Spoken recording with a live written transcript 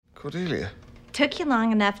Cordelia. Took you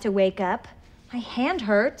long enough to wake up. My hand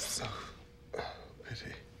hurts.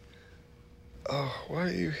 Pity. Oh, why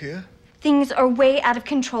are you here? Things are way out of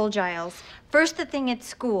control, Giles. First the thing at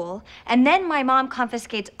school, and then my mom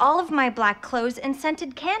confiscates all of my black clothes and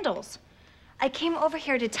scented candles. I came over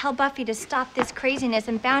here to tell Buffy to stop this craziness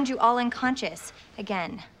and found you all unconscious.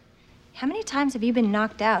 Again. How many times have you been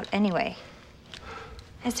knocked out, anyway?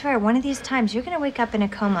 I swear, one of these times you're gonna wake up in a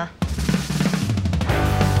coma.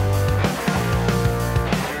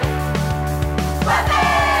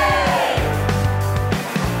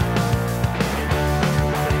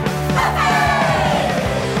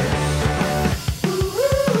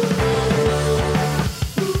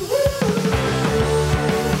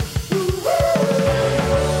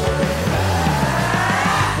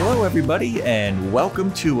 Everybody, and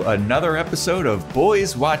welcome to another episode of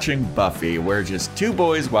Boys Watching Buffy. We're just two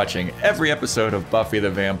boys watching every episode of Buffy the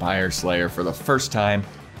Vampire Slayer for the first time,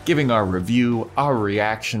 giving our review, our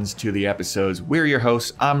reactions to the episodes. We're your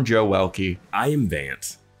hosts. I'm Joe Welke. I am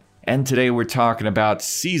Vance. And today we're talking about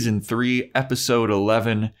Season 3, Episode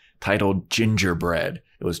 11, titled Gingerbread.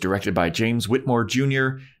 It was directed by James Whitmore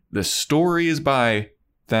Jr. The story is by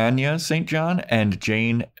Thanya St. John and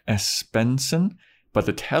Jane Espenson. But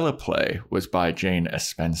the teleplay was by Jane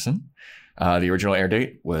Espenson. The original air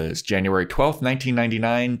date was January 12th,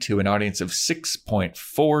 1999, to an audience of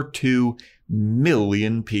 6.42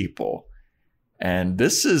 million people. And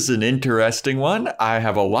this is an interesting one. I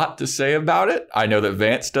have a lot to say about it. I know that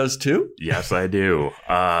Vance does too. Yes, I do.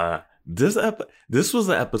 This was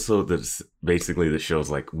the episode that's basically that shows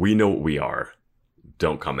like, we know what we are.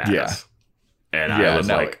 Don't come at us. And I was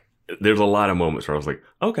like, there's a lot of moments where I was like,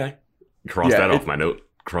 okay. Cross that off my note.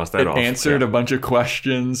 Cross that off. It answered a bunch of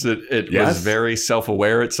questions. It was very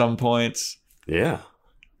self-aware at some points. Yeah.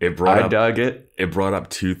 I dug it. It brought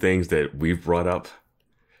up two things that we've brought up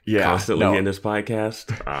constantly in this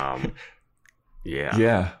podcast.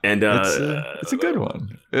 Yeah. And it's a good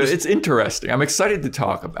one. It's interesting. I'm excited to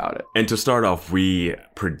talk about it. And to start off,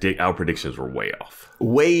 our predictions were way off.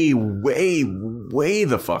 Way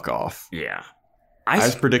the fuck off. Yeah.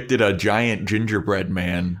 I predicted a giant gingerbread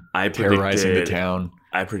man terrorizing the town.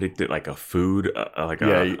 I predicted like a food,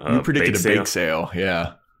 you predicted a bake sale.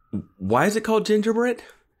 Yeah. Why is it called gingerbread?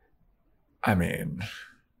 I mean,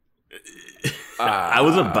 I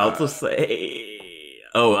was about to say,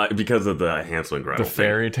 because of the Hansel and Gretel, the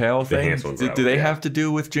fairy tale thing. Do they have to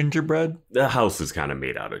do with gingerbread? The house is kind of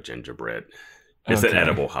made out of gingerbread. It's an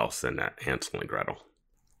edible house in that Hansel and Gretel.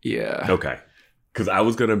 Yeah. Okay. Because I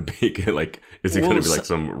was going to make it like, is it going to be like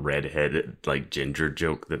some redheaded, like ginger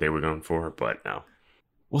joke that they were going for? But no.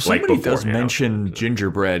 Well, somebody does mention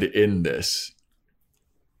gingerbread in this.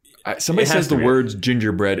 Somebody says the words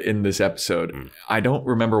gingerbread in this episode. I don't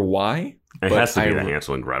remember why. It has to be the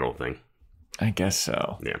Hansel and Gretel thing. I guess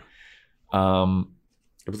so. Yeah.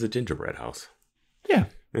 It was a gingerbread house. Yeah.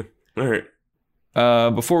 All right.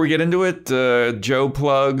 Before we get into it, Joe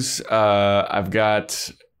plugs. I've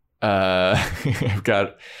got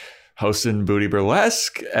hosting Booty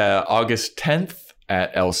Burlesque August 10th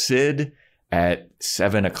at El Cid at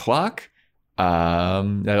 7 o'clock.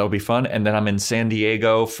 That'll be fun. And then I'm in San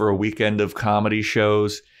Diego for a weekend of comedy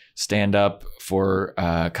shows, stand up for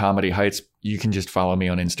Comedy Heights. You can just follow me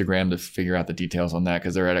on Instagram to figure out the details on that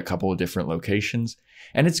because they're at a couple of different locations.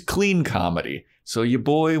 And it's clean comedy. So your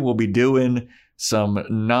boy will be doing some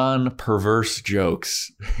non-perverse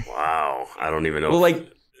jokes. Wow. I don't even know. Well,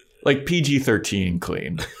 like PG-13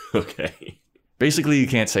 clean. Okay. Basically, you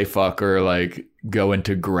can't say fuck or like go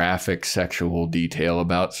into graphic sexual detail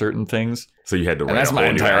about certain things. So you had to write that's my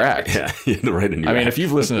entire act. Yeah, you had to write a new act. If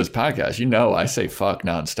you've listened to this podcast, you know I say fuck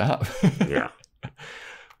nonstop. Yeah.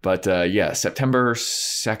 But September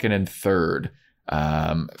 2nd and 3rd.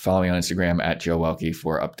 Follow me on Instagram at Joe Welke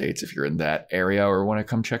for updates if you're in that area or want to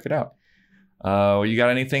come check it out. You got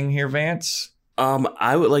anything here, Vance?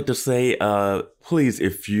 I would like to say, please,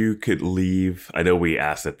 if you could leave, I know we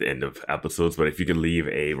asked at the end of episodes, but if you could leave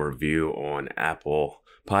a review on Apple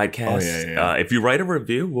Podcasts, if you write a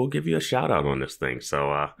review, we'll give you a shout out on this thing.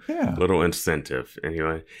 So, little incentive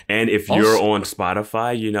anyway. And if you're on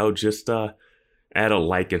Spotify, just, add a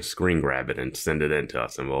like and screen grab it and send it in to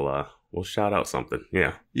us and we'll shout out something.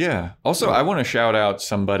 Yeah. Yeah. Also, I want to shout out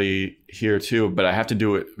somebody here too, but I have to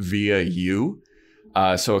do it via you.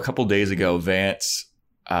 So a couple days ago, Vance,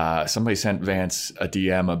 somebody sent Vance a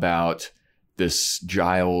DM about this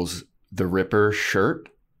Giles the Ripper shirt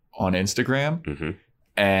on Instagram. Mm-hmm.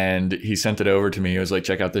 And he sent it over to me. He was like,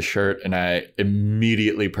 check out this shirt. And I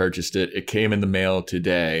immediately purchased it. It came in the mail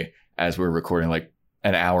today as we're recording, like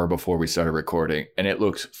an hour before we started recording, and it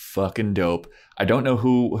looks fucking dope. I don't know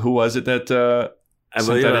who was it that I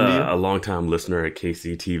believe a longtime listener at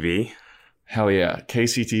KCTV. Hell yeah,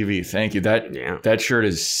 KCTV. Thank you. That shirt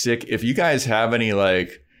is sick. If you guys have any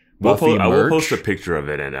like Buffy merch, I will post a picture of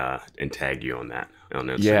it and tag you on that on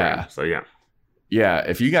Instagram. Yeah. So yeah. Yeah,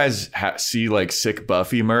 if you guys see like sick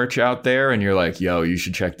Buffy merch out there and you're like, yo, you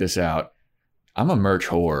should check this out. I'm a merch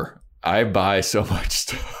whore. I buy so much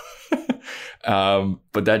stuff.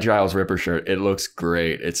 But that Giles Ripper shirt, it looks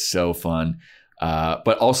great. It's so fun.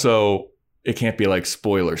 But also it can't be like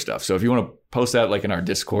spoiler stuff. So if you want to post that like in our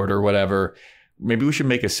Discord or whatever, maybe we should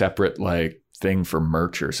make a separate like thing for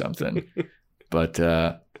merch or something. But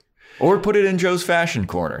or put it in Joe's Fashion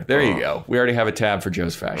Corner. There you go. We already have a tab for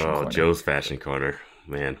Joe's Fashion Corner. Oh, Joe's Fashion Corner.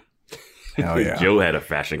 Man. Hell yeah. Joe had a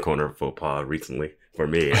Fashion Corner faux pas recently. For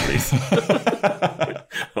me, at least.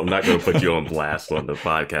 I'm not going to put you on blast on the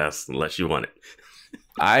podcast unless you want it.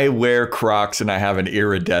 I wear Crocs and I have an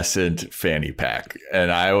iridescent fanny pack. And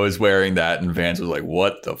I was wearing that and Vance was like,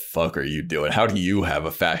 what the fuck are you doing? How do you have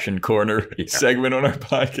a Fashion Corner segment on our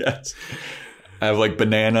podcast? I have like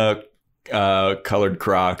banana colored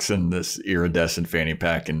Crocs and this iridescent fanny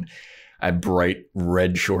pack, and I had bright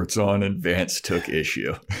red shorts on, and Vance took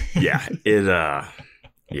issue. Yeah,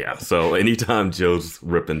 so anytime Joe's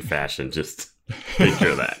ripping fashion, just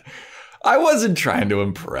picture that. I wasn't trying to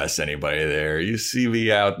impress anybody there. You see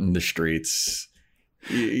me out in the streets.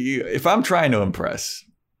 If I'm trying to impress,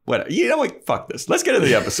 what? You know what? Fuck this. Let's get into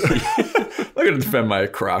the episode. I'm going to defend my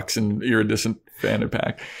Crocs and iridescent fanny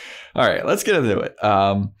pack. All right, let's get into it.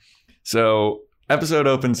 So episode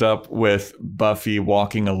opens up with Buffy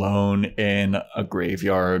walking alone in a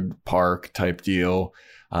graveyard park type deal.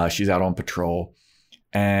 She's out on patrol.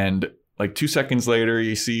 And like 2 seconds later,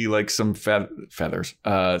 you see like some feathers,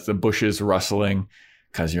 the bushes rustling,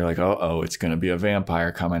 because you're like, oh, it's going to be a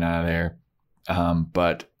vampire coming out of there.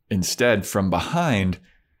 But instead, from behind,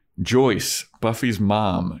 Joyce, Buffy's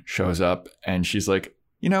mom, shows up and she's like,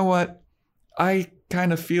 you know what? I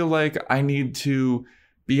kind of feel like I need to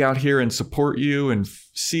be out here and support you and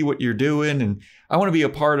see what you're doing. And I want to be a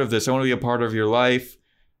part of this. I want to be a part of your life.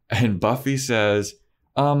 And Buffy says,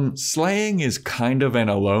 slaying is kind of an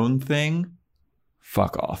alone thing.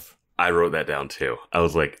 Fuck off. I wrote that down too. I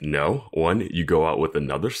was like, no, one, you go out with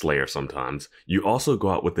another slayer sometimes. You also go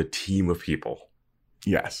out with a team of people.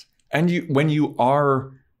 Yes. And when you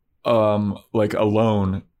are like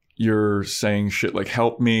alone, you're saying shit like,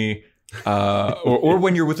 help me. Or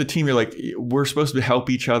when you're with a team, you're like, we're supposed to help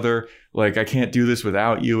each other. Like, I can't do this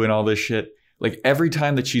without you and all this shit. Like every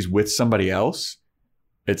time that she's with somebody else,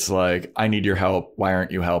 it's like, I need your help. Why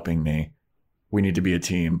aren't you helping me? We need to be a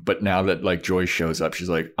team. But now that like Joyce shows up, she's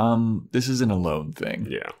like, this is an alone thing.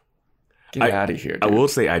 Yeah. Get out of here, dude. I will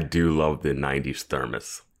say I do love the 90s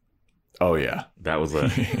thermos. Oh, yeah. That was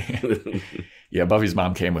a... Yeah, Buffy's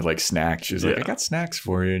mom came with like snacks. She was like, I got snacks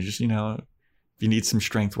for you. Just, if you need some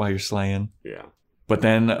strength while you're slaying. Yeah. But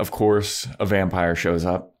then, of course, a vampire shows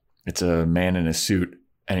up. It's a man in a suit,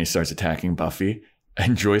 and he starts attacking Buffy.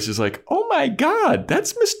 And Joyce is like, oh my God,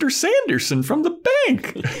 that's Mr. Sanderson from the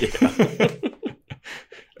bank.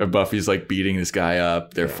 And Buffy's like beating this guy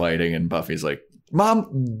up. They're fighting. And Buffy's like,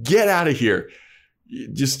 Mom, get out of here.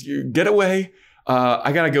 Just get away.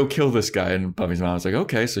 I got to go kill this guy. And Buffy's mom's like,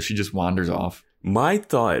 okay. So she just wanders off. My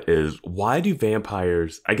thought is, why do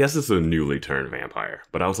vampires, I guess it's a newly turned vampire,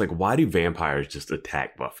 but I was like, why do vampires just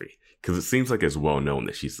attack Buffy? Because it seems like it's well known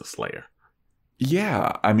that she's the Slayer.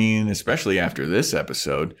 Yeah, I mean, especially after this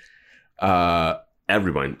episode.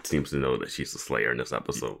 Everyone seems to know that she's the Slayer in this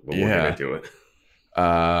episode. But we'll get into it.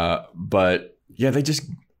 But yeah,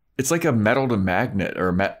 it's like a metal to magnet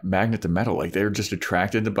or magnet to metal. Like they're just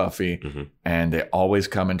attracted to Buffy and they always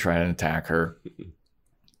come and try and attack her.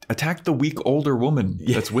 Attack the weak older woman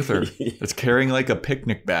that's with her, that's carrying like a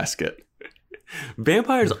picnic basket.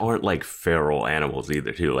 Vampires aren't like feral animals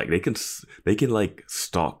either, too. Like they can like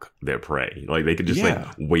stalk their prey. Like they can just like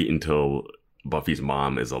wait until Buffy's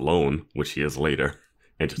mom is alone, which she is later,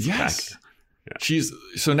 and just attack. Yeah.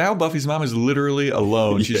 So now Buffy's mom is literally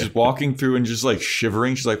alone. She's just walking through and just like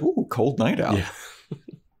shivering. She's like, "Ooh, cold night out." Yeah.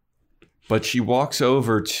 But she walks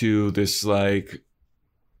over to this like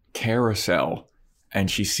carousel, and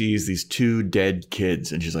she sees these 2 dead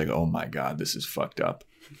kids, and she's like, "Oh my God, this is fucked up."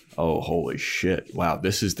 Oh, holy shit. Wow,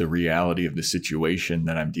 this is the reality of the situation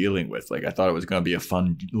that I'm dealing with. Like, I thought it was going to be a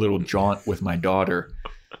fun little jaunt with my daughter.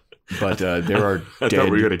 But there are I dead thought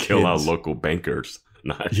we were going to kids. kill our local bankers.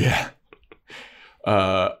 Yeah.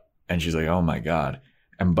 And she's like, oh my God.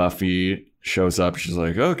 And Buffy shows up. She's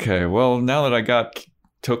like, okay, well, now that I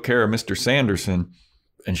took care of Mr. Sanderson,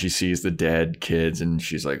 and she sees the dead kids, and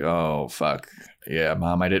she's like, oh, fuck. Yeah,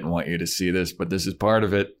 Mom, I didn't want you to see this, but this is part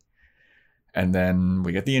of it. And then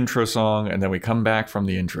we get the intro song, and then we come back from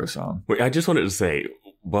the intro song. Wait, I just wanted to say,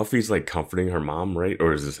 Buffy's like comforting her mom, right?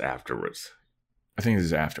 Or is this afterwards? I think this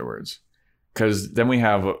is afterwards. Because then we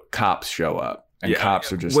have cops show up, and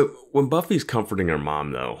cops are just... When Buffy's comforting her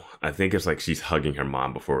mom, though, I think it's like she's hugging her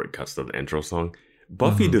mom before it cuts to the intro song.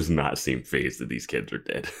 Buffy does not seem fazed that these kids are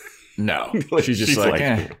dead. No. Like, she's just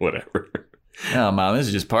like, whatever. No, Mom, this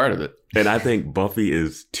is just part of it. And I think Buffy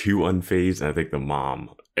is too unfazed. And I think the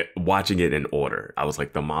mom, watching it in order, I was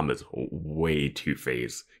like, the mom is way too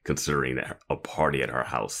phased considering that a party at her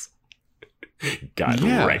house got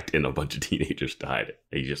wrecked and a bunch of teenagers died.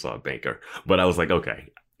 You just saw a banker. But I was like, okay,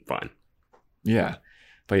 fine. Yeah.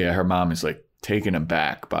 But yeah, her mom is like taken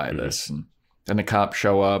aback by this. And then the cops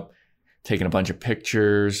show up, taking a bunch of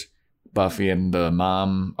pictures. Buffy and the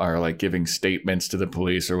mom are like giving statements to the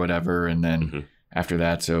police or whatever. And then after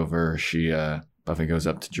that's over, Buffy goes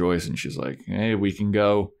up to Joyce and she's like, hey, we can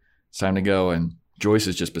go. It's time to go. And Joyce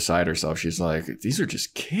is just beside herself. She's like, these are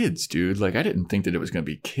just kids, dude. Like, I didn't think that it was going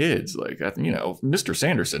to be kids. Like, Mr.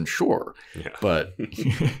 Sanderson, sure. Yeah. But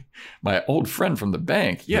my old friend from the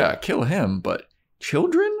bank, kill him. But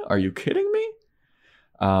children? Are you kidding me?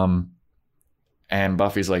 And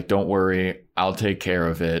Buffy's like, don't worry. I'll take care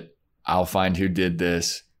of it. I'll find who did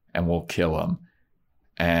this and we'll kill him.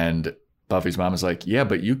 And Buffy's mom is like, yeah,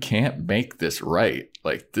 but you can't make this right.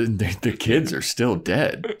 Like, the kids are still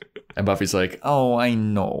dead. And Buffy's like, oh, I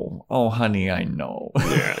know. Oh, honey, I know.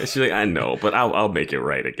 Yeah, she's like, I know, but I'll make it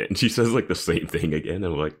right again. And she says like the same thing again. And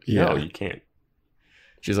I'm like, no, you can't.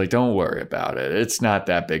 She's like, don't worry about it. It's not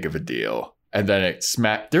that big of a deal. And then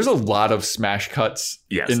there's a lot of smash cuts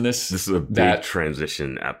in this. This is a big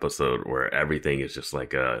transition episode where everything is just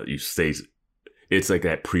like it's like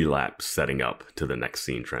that pre-lap setting up to the next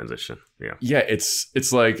scene transition. Yeah. Yeah,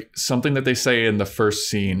 it's like something that they say in the first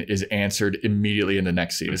scene is answered immediately in the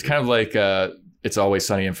next scene. It's kind of like It's Always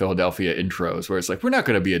Sunny in Philadelphia intros where it's like, we're not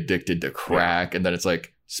going to be addicted to crack. Yeah. And then it's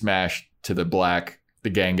like smash to the black. The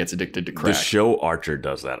gang gets addicted to crack. The show Archer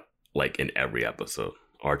does that like in every episode.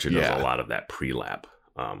 Archer does a lot of that pre-lap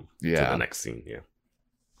to the next scene. Yeah.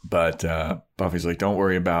 But Buffy's like, don't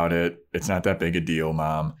worry about it. It's not that big a deal,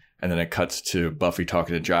 Mom. And then it cuts to Buffy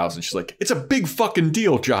talking to Giles. And she's like, it's a big fucking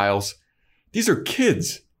deal, Giles. These are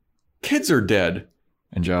kids. Kids are dead.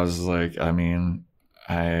 And Giles is like, I mean,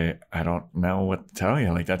 I don't know what to tell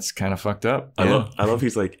you. Like, that's kind of fucked up. I love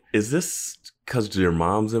he's like, is this because of your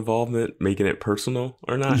mom's involvement making it personal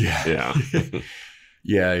or not? Yeah.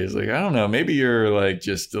 Yeah, he's like, I don't know. Maybe you're like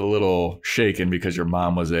just a little shaken because your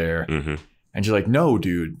mom was there. Mm-hmm. And she's like, no,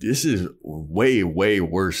 dude, this is way, way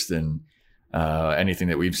worse than anything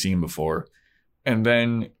that we've seen before. And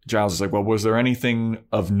then Giles is like, well, was there anything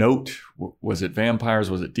of note? Was it vampires?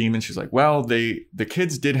 Was it demons? She's like, well, the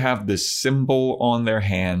kids did have this symbol on their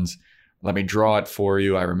hands. Let me draw it for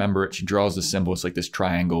you. I remember it. She draws the symbol. It's like this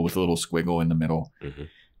triangle with a little squiggle in the middle. Mm-hmm.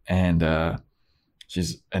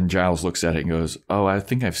 And Giles looks at it and goes, oh, I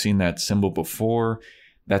think I've seen that symbol before.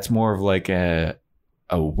 That's more of like an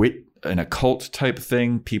occult type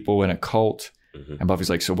thing, people in a cult. Mm-hmm. And Buffy's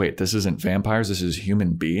like, so wait, this isn't vampires, this is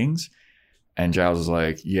human beings? And Giles is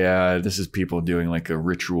like, yeah, this is people doing like a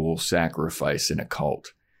ritual sacrifice in a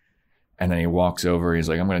cult. And then he walks over, he's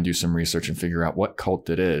like, I'm going to do some research and figure out what cult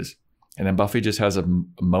it is. And then Buffy just has a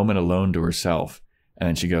moment alone to herself. And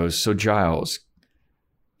then she goes, so Giles,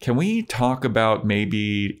 can we talk about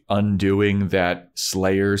maybe undoing that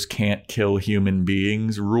Slayers can't kill human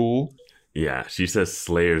beings rule? Yeah, she says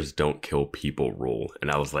Slayers don't kill people rule.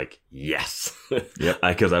 And I was like, yes. Yep.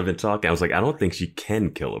 Because I've been talking. I was like, I don't think she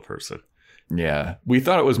can kill a person. Yeah. We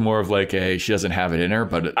thought it was more of like she doesn't have it in her,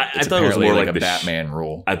 but I thought it was more like a Batman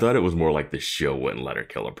rule. I thought it was more like the show wouldn't let her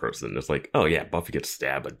kill a person. It's like, oh yeah, Buffy could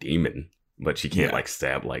stab a demon, but she can't like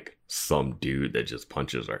stab like some dude that just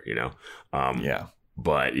punches her, you know?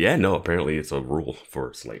 But yeah, no, apparently it's a rule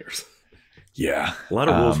for Slayers. Yeah. A lot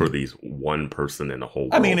of rules for these one person in the whole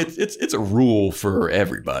world. I mean, it's a rule for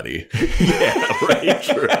everybody. Yeah, right.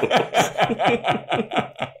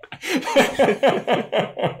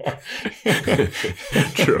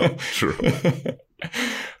 True. True.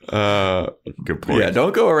 Good point. Yeah,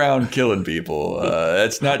 don't go around killing people.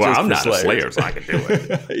 That's not just I'm for not Slayers. a Slayer, so I can do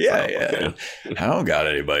it. Yeah. I don't got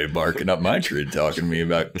anybody barking up my tree talking to me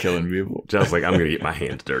about killing people. Just like, I'm going to get my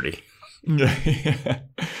hands dirty.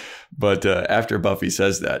 But after Buffy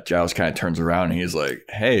says that, Giles kind of turns around and he's like,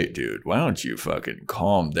 hey, dude, why don't you fucking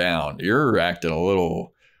calm down? You're acting a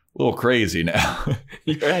little crazy now.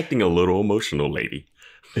 You're acting a little emotional, lady.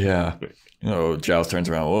 Yeah. Giles turns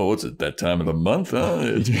around. Whoa, what's it? That time of the month?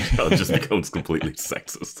 Huh? Giles just becomes completely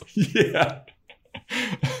sexist. Yeah.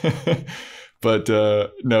 But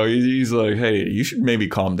no, he's like, hey, you should maybe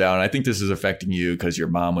calm down. I think this is affecting you because your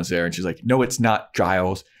mom was there. And she's like, no, it's not,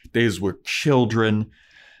 Giles. These were children.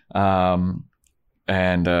 And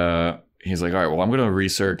he's like, all right, well, I'm going to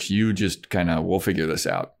research. You just we'll figure this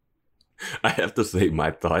out. I have to say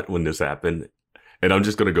my thought when this happened, and I'm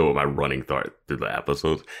just going to go with my running thought through the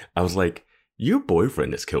episodes. I was like, your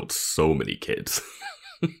boyfriend has killed so many kids.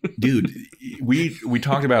 Dude, we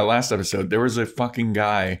talked about it last episode. There was a fucking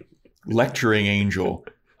guy lecturing Angel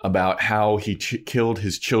about how he killed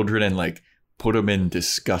his children and like put them in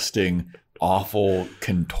disgusting, awful,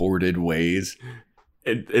 contorted ways.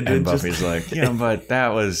 And Buffy's like, yeah, but that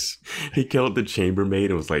was... He killed the chambermaid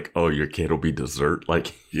and was like, oh, your kid will be dessert?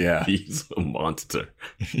 Like, yeah, he's a monster.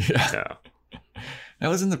 Yeah. That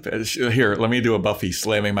was in the... Here, let me do a Buffy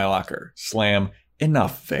slamming my locker. Slam.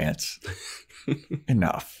 Enough, Vance.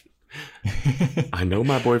 Enough. I know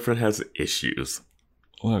my boyfriend has issues.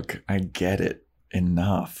 Look, I get it.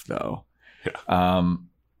 Enough, though. Yeah.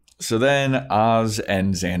 So then Oz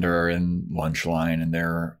and Xander are in lunch line, and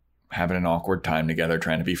they're having an awkward time together,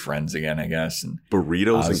 trying to be friends again, I guess. And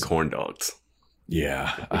burritos and corn dogs.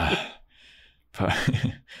 Yeah.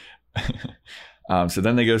 So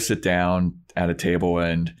then they go sit down at a table,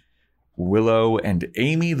 and Willow and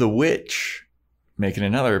Amy the Witch making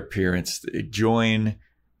another appearance. They join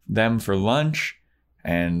them for lunch,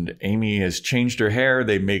 and Amy has changed her hair.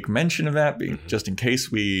 They make mention of that just in case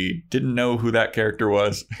we didn't know who that character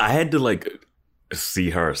was. I had to see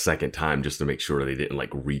her a second time just to make sure they didn't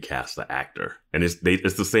recast the actor, and it's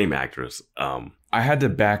the same actress. I had to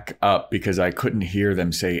back up because I couldn't hear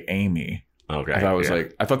them say Amy. Okay,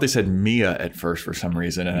 I thought they said Mia at first for some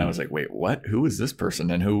reason, and I was like, wait, what? Who is this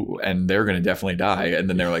person? And they're gonna definitely die. And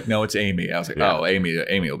then they're like, no, it's Amy. I was like, oh,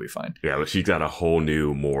 Amy will be fine. Yeah, but she's got a whole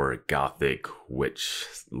new, more gothic witch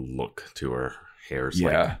look to her. Hair's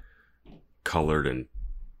colored and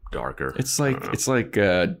darker. It's like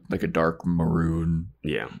a dark maroon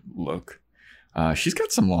look. She's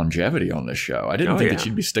got some longevity on this show. I didn't think that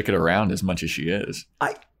she'd be sticking around as much as she is.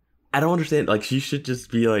 I don't understand. She should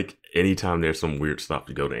just be anytime there's some weird stuff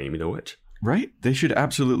to go to Amy the Witch. Right? They should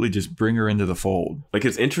absolutely just bring her into the fold.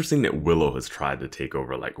 It's interesting that Willow has tried to take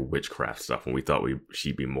over witchcraft stuff when we thought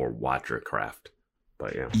she'd be more watcher craft.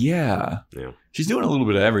 But yeah. Yeah. She's doing a little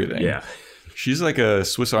bit of everything. Yeah. She's like a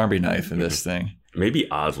Swiss Army knife in this thing. Maybe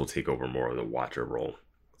Oz will take over more of the watcher role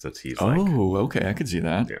since he's okay. I could see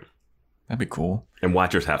that. Yeah. That'd be cool. And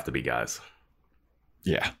watchers have to be guys.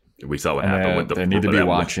 Yeah. We saw what happened with they need to be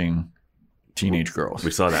watching teenage girls.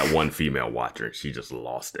 We saw that one female watcher. She just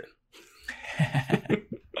lost it.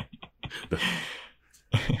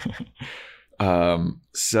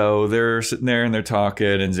 So they're sitting there and they're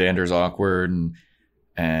talking, and Xander's awkward,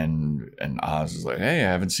 and Oz is like, hey,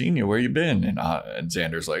 I haven't seen you. Where you been? And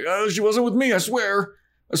Xander's like, oh, she wasn't with me. I swear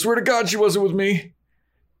to God, she wasn't with me.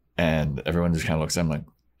 And everyone just kind of looks at him like,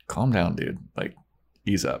 calm down, dude.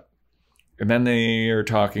 Ease up. And then they are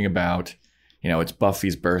talking about, it's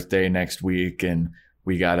Buffy's birthday next week, and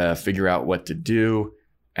we got to figure out what to do.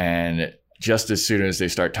 And just as soon as they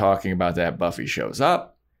start talking about that, Buffy shows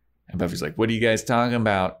up. And Buffy's like, what are you guys talking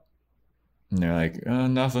about? And they're like,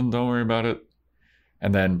 nothing, don't worry about it.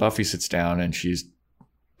 And then Buffy sits down and she's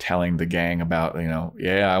telling the gang about,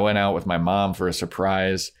 I went out with my mom for a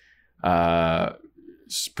surprise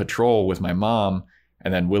patrol with my mom.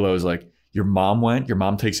 And then Willow's like, your mom went? Your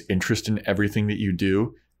mom takes interest in everything that you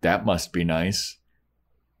do? That must be nice.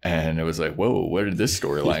 And it was like, whoa, where did this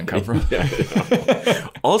storyline come from?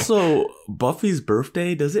 Also, Buffy's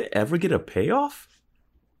birthday, does it ever get a payoff?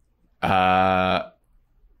 Not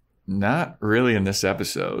really in this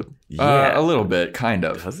episode. Yeah. A little bit, kind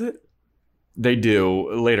of. Does it? They do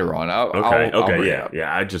later on.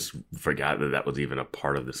 Yeah. I just forgot that was even a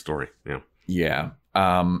part of the story. Yeah.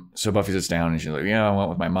 So Buffy sits down and she's like, I went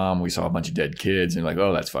with my mom. We saw a bunch of dead kids, and like,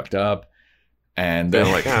 oh, that's fucked up. And then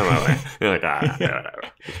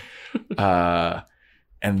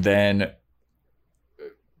and then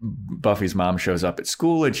Buffy's mom shows up at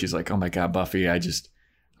school, and she's like, oh my God, Buffy, I just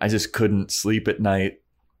couldn't sleep at night.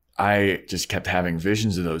 I just kept having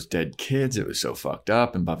visions of those dead kids. It was so fucked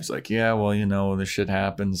up. And Buffy's like, yeah, well, this shit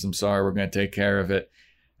happens. I'm sorry. We're going to take care of it.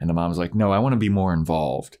 And the mom's like, no, I want to be more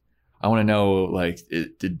involved. I want to know,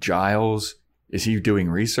 did Giles, is he doing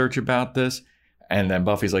research about this? And then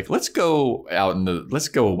Buffy's like, let's go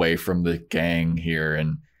away from the gang here,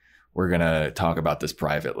 and we're going to talk about this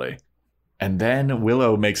privately. And then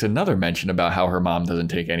Willow makes another mention about how her mom doesn't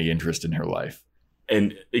take any interest in her life.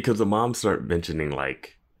 And because the mom started mentioning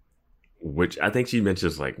which I think she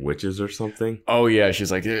mentions like witches or something. Oh yeah,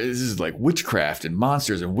 she's like, this is like witchcraft and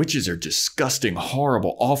monsters, and witches are disgusting,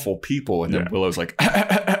 horrible, awful people. And then Willow's like,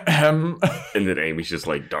 and then Amy's just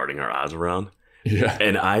like darting her eyes around. Yeah.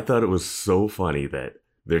 And I thought it was so funny that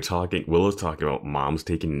Willow's talking about moms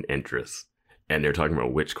taking an interest, and they're talking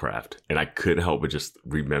about witchcraft. And I couldn't help but just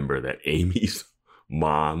remember that Amy's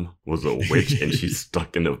mom was a witch and she's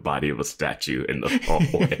stuck in the body of a statue in the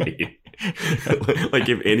hallway. Like,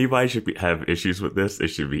 if anybody should have issues with this, it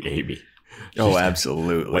should be Amy. Oh,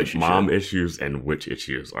 absolutely. Like, mom issues and witch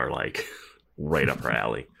issues are like right up her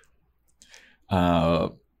alley.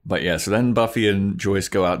 But yeah, so then Buffy and Joyce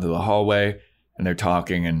go out into the hallway and they're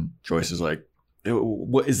talking, and Joyce is like,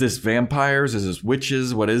 what is this, vampires? Is this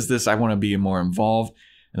witches? What is this? I want to be more involved.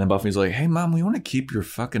 And then Buffy's like, hey, Mom, we want to keep your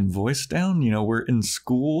fucking voice down. You know, we're in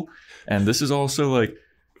school. And this is also like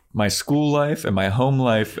my school life and my home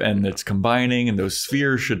life. And it's combining. And those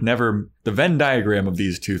spheres should never, the Venn diagram of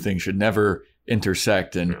these two things should never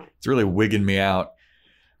intersect. And it's really wigging me out.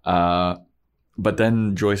 But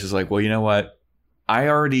then Joyce is like, well, you know what? I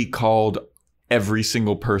already called every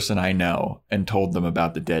single person I know and told them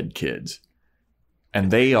about the dead kids. And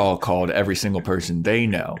they all called every single person they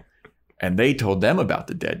know. And they told them about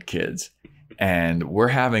the dead kids. And we're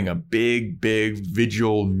having a big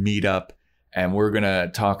vigil meetup. And we're going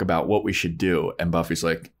to talk about what we should do. And Buffy's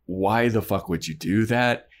like, why the fuck would you do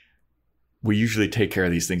that? We usually take care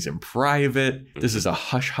of these things in private. This is a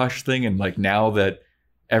hush-hush thing. And like, now that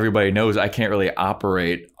everybody knows, I can't really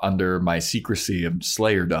operate under my secrecy of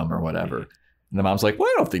Slayerdom or whatever. And the mom's like, well,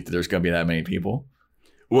 I don't think that there's going to be that many people.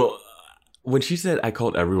 Well, when she said, I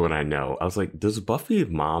called everyone I know, I was like, does Buffy's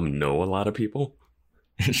mom know a lot of people?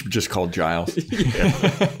 She just called Giles.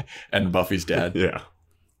 And Buffy's dad. Yeah.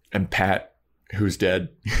 And Pat, who's dead.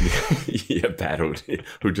 Yeah, Pat,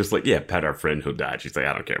 who just like, Pat, our friend who died. She's like,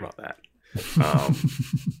 I don't care about that.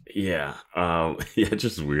 Yeah,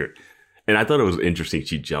 just weird. And I thought it was interesting.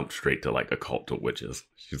 She jumped straight to like a cult of witches.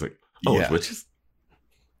 She's like, oh, it's witches?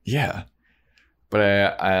 Yeah. But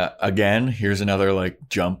I again, here's another like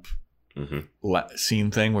jump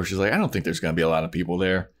scene thing where she's like, I don't think there's going to be a lot of people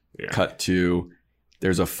there. Yeah. Cut to,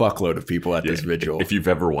 there's a fuckload of people at this vigil. If you've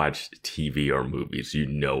ever watched TV or movies, you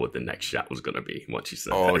know what the next shot was going to be once she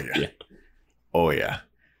said that. Yeah. Oh, yeah.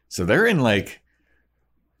 So they're in like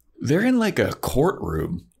a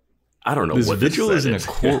courtroom. I don't know this what vigil this is in a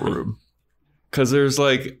courtroom. Because there's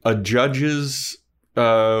like a judge's,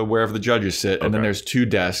 wherever the judges sit, and then there's two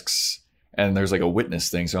desks, and there's like a witness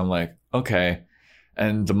thing. So I'm like, okay.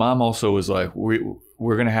 And the mom also was like,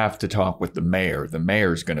 we're going to have to talk with the mayor. The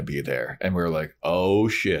mayor's going to be there. And we're like, oh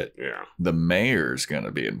shit. Yeah. The mayor's going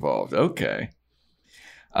to be involved. Okay.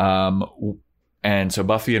 And so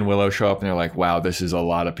Buffy and Willow show up and they're like, wow, this is a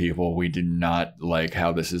lot of people. We do not like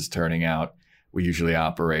how this is turning out. We usually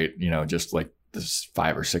operate, just like there's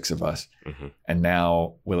 5 or 6 of us. And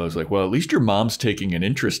now Willow's like, well, at least your mom's taking an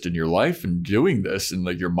interest in your life and doing this. And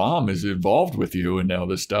like your mom is involved with you and all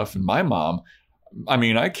this stuff. And my mom, I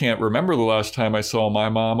mean, I can't remember the last time I saw my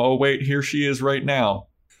mom. Oh, wait, here she is right now.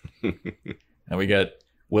 And we get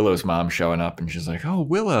Willow's mom showing up and she's like, oh,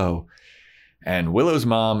 Willow. And Willow's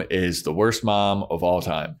mom is the worst mom of all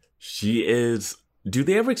time. She is. Do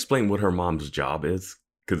they ever explain what her mom's job is?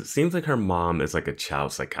 Because it seems like her mom is like a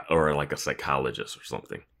child or like a psychologist or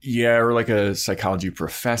something. Yeah, or like a psychology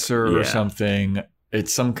professor or something.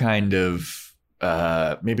 It's some kind of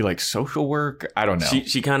maybe like social work. I don't know.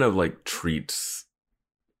 She kind of like treats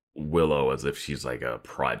Willow as if she's like a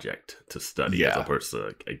project to study as opposed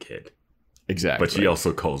to a kid. Exactly. But she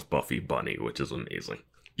also calls Buffy Bunny, which is amazing.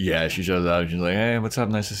 Yeah, she shows up. She's like, hey, what's up?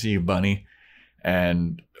 Nice to see you, Bunny.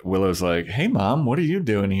 And Willow's like, hey, Mom, what are you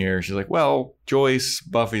doing here? She's like, well, Joyce,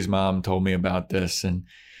 Buffy's mom, told me about this. And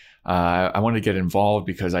I wanted to get involved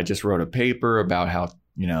because I just wrote a paper about how,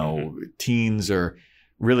 teens are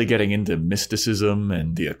really getting into mysticism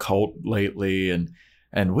and the occult lately.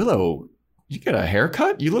 And Willow, you get a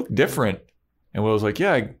haircut? You look different. And Willow's like,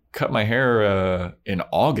 yeah, I cut my hair in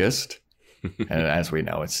August. And as we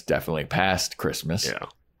know, it's definitely past Christmas.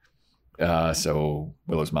 Yeah. So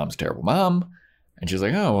Willow's mom's a terrible mom. And she's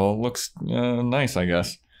like, oh, well, it looks nice, I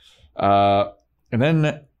guess. And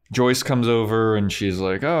then Joyce comes over and she's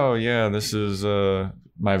like, oh, yeah, this is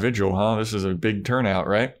my vigil, huh? This is a big turnout,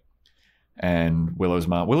 right? And Willow's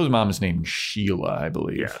mom is named Sheila, I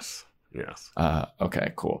believe. Yes.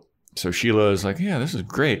 Okay, cool. So Sheila is like, yeah, this is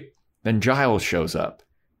great. Then Giles shows up.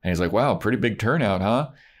 And he's like, wow, pretty big turnout, huh?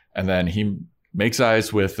 And then he makes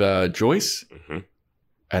eyes with Joyce.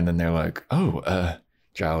 And then they're like, oh,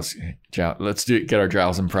 Giles, let's get our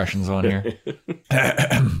Giles impressions on here.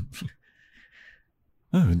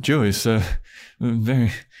 Oh, Joyce,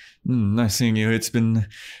 very nice seeing you. It's been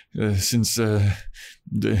since the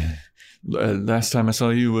last time I saw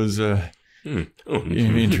you was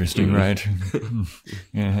interesting, right?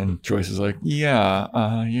 And Joyce is like,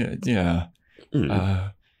 yeah.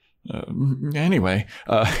 Anyway,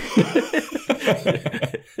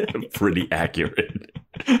 pretty accurate.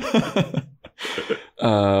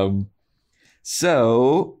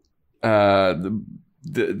 So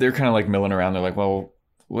they're kind of like milling around. They're like, well,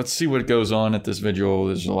 let's see what goes on at this vigil.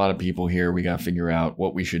 There's a lot of people here. We got to figure out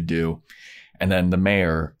what we should do. And then the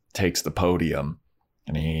mayor takes the podium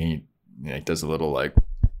and he does a little like,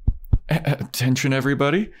 attention,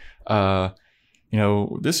 everybody.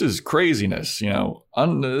 This is craziness.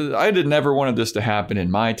 I did never wanted this to happen in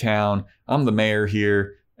my town. I'm the mayor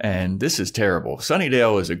here, and this is terrible.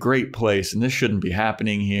 Sunnydale is a great place, and this shouldn't be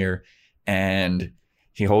happening here. And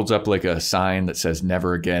he holds up like a sign that says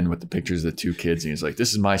 "Never Again" with the pictures of the two kids, and he's like,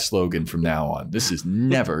 "This is my slogan from now on. This is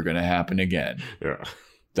never going to happen again." Yeah.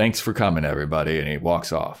 Thanks for coming, everybody. And he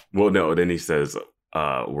walks off. Well, no, then he says,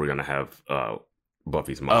 we're going to have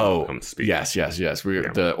Buffy's mom come speak. Yes.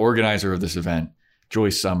 The organizer of this event,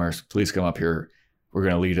 Joyce Summers, please come up here. We're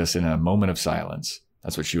going to lead us in a moment of silence.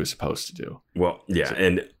 That's what she was supposed to do. Well, yeah.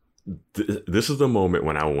 And this is the moment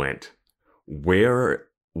when I went,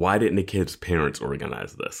 why didn't the kids' parents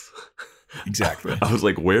organize this? Exactly. I was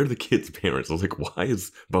like, where are the kids' parents? I was like, why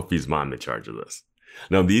is Buffy's mom in charge of this?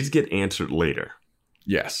 Now, these get answered later.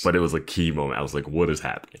 Yes. But it was a key moment. I was like, what is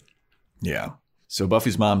happening? Yeah. So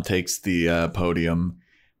Buffy's mom takes the podium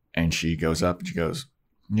and she goes up and she goes,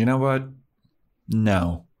 you know what?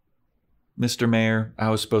 No. Mr. Mayor, I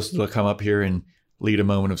was supposed to come up here and lead a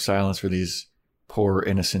moment of silence for these poor,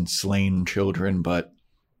 innocent, slain children, but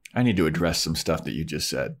I need to address some stuff that you just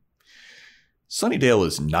said. Sunnydale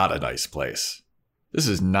is not a nice place. This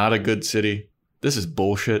is not a good city. This is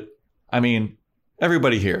bullshit. I mean,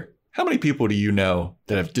 everybody here, how many people do you know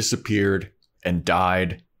that have disappeared and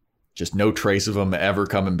died? Just no trace of them ever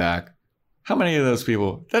coming back. How many of those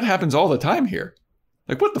people? That happens all the time here.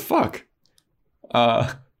 Like, what the fuck?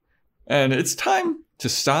 And it's time to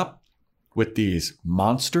stop with these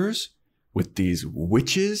monsters, with these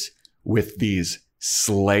witches, with these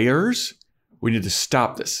slayers. We need to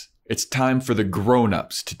stop this. It's time for the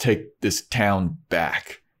grown-ups to take this town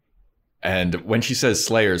back. And when she says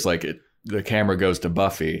slayers, like the camera goes to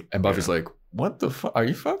Buffy, and Buffy's like, what the fuck? Are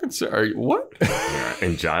you fucking serious? What? Yeah,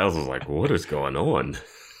 and Giles was like, what is going on?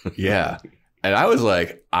 Yeah. And I was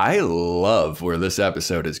like, I love where this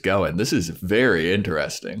episode is going. This is very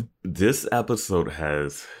interesting. This episode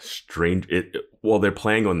has they're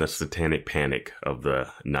playing on the satanic panic of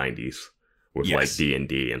the 90s with like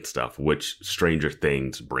D&D and stuff, which Stranger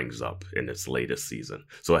Things brings up in its latest season.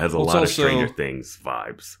 So it has a lot of Stranger Things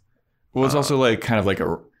vibes. Well, it's also like kind of like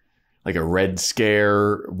a Red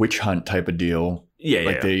Scare witch hunt type of deal. Yeah,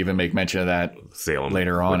 like they even make mention of that Salem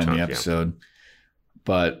later on in the episode. Yeah.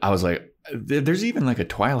 But I was like, there's even like a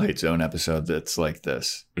Twilight Zone episode that's like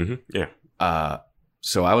this. Mm-hmm. Yeah.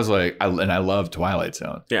 So I was like, I love Twilight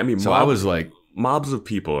Zone. Yeah, I mean, I was like, mobs of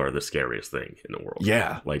people are the scariest thing in the world.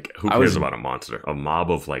 Yeah. Like, who cares about a monster? A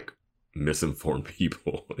mob of like misinformed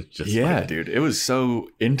people. Just dude, it was so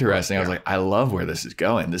interesting. I was like, I love where this is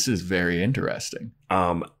going. This is very interesting.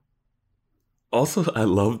 Also, I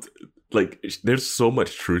loved, like, there's so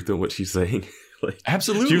much truth in what she's saying. Like,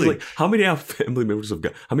 absolutely. She was like, how many family members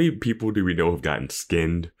how many people do we know have gotten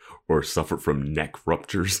skinned or suffered from neck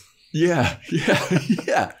ruptures? Yeah.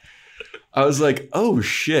 I was like, oh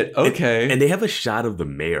shit, okay. And they have a shot of the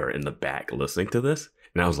mayor in the back listening to this.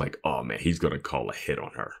 And I was like, oh man, he's going to call a hit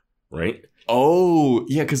on her, right? Oh,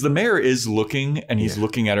 yeah, because the mayor is looking and he's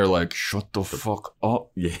looking at her like, shut the fuck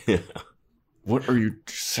up. Yeah. What are you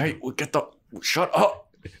saying? Shut up.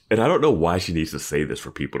 And I don't know why she needs to say this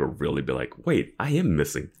for people to really be like, wait, I am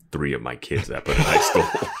missing 3 of my kids that I put in high school.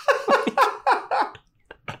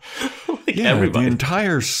 Like, yeah, everybody. The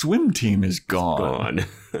entire swim team is gone.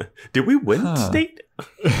 Did we win state?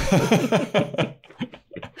 Yeah,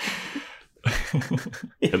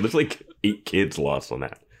 there's like 8 kids lost on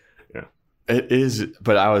that. Yeah. It is,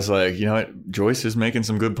 but I was like, you know what? Joyce is making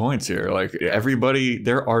some good points here. Like, everybody,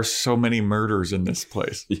 there are so many murders in this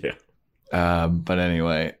place. Yeah. But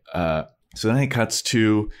anyway, so then it cuts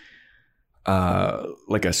to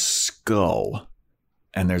like a skull,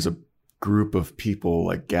 and there's a group of people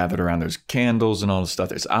like gathered around. There's candles and all this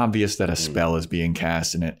stuff. It's obvious that a spell is being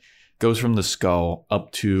cast, and it goes from the skull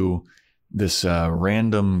up to this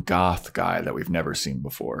random goth guy that we've never seen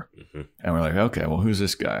before. Mm-hmm. And we're like, okay, well, who's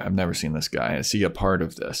this guy? I've never seen this guy. I see a part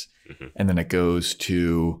of this. Mm-hmm. And then it goes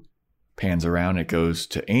to pans around, it goes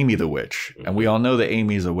to Amy the witch. And we all know that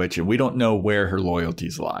Amy's a witch, and we don't know where her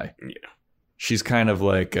loyalties lie. Yeah. She's kind of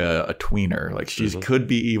like a tweener. Like she could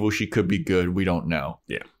be evil, she could be good. We don't know.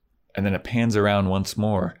 Yeah. And then it pans around once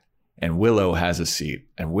more, and Willow has a seat,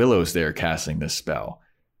 and Willow's there casting this spell.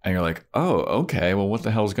 And you're like, oh, okay, well, what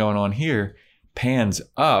the hell's going on here? Pans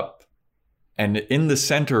up, and in the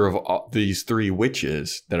center of all these three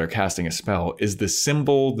witches that are casting a spell is the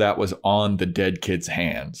symbol that was on the dead kid's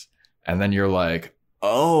hands. And then you're like,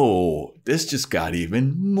 oh, this just got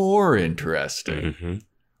even more interesting. Mm-hmm.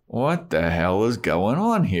 What the hell is going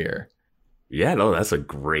on here? Yeah, no, it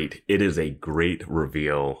is a great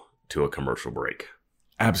reveal to a commercial break.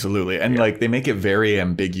 Absolutely. And like they make it very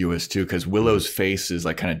ambiguous too, because Willow's face is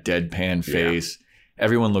like kind of deadpan face.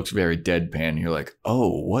 Everyone looks very deadpan. You're like,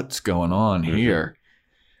 oh, what's going on here?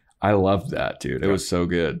 I loved that, dude. It was so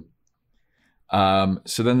good.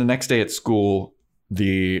 So then the next day at school,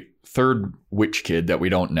 the third witch kid that we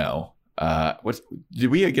don't know. Did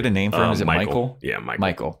we get a name for him? Is it Michael? Yeah, Michael.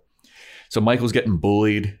 Michael. So Michael's getting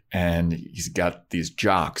bullied, and he's got these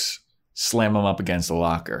jocks slam him up against the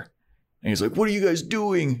locker. And he's like, what are you guys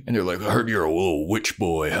doing? And they're like, I heard you're a little witch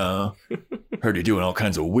boy, huh? Heard you're doing all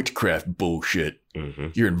kinds of witchcraft bullshit.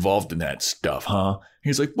 You're involved in that stuff, huh? And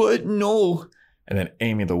he's like, what? No. And then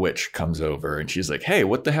Amy the witch comes over, and she's like, hey,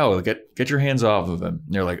 what the hell? Get your hands off of him.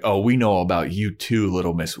 And they're like, oh, we know all about you too,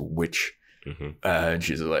 little Miss Witch. And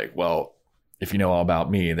she's like, well, if you know all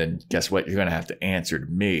about me, then guess what? You're going to have to answer to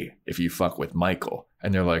me if you fuck with Michael.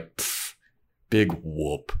 And they're like, pfft, big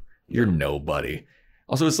whoop. You're nobody.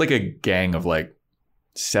 Also, it's like a gang of like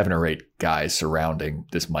 7 or 8 guys surrounding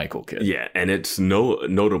this Michael kid. Yeah, and it's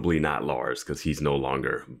notably not Lars, because he's no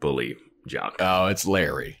longer bully jock. Oh, it's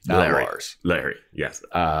Larry, not Lars. Larry, yes.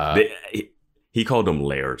 He called him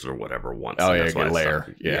Lairs or whatever once. Oh, yeah,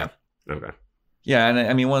 Lair. Yeah. Okay. Yeah, and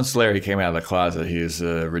I mean, once Larry came out of the closet, he's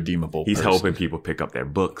a redeemable He's person. helping people pick up their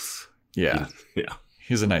books. Yeah. Yeah.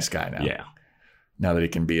 He's a nice guy now. Yeah. Now that he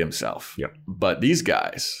can be himself. Yep. But these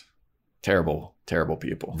guys, terrible, terrible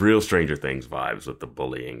people. Real Stranger Things vibes with the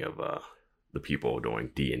bullying of the people doing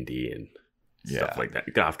D&D and stuff like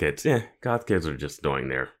that. Goth kids are just doing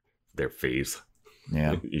their phase.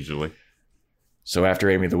 Yeah. Usually. So after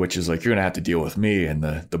Amy the witch is like, you're going to have to deal with me. And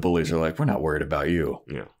the bullies are like, we're not worried about you.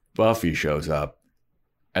 Yeah. Buffy shows up,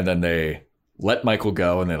 and then they let Michael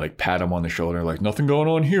go, and they like pat him on the shoulder, like, nothing going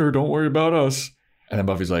on here. Don't worry about us. And then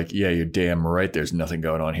Buffy's like, yeah, you're damn right. There's nothing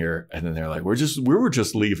going on here. And then they're like, we were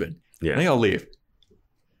just leaving. Yeah. And they all leave.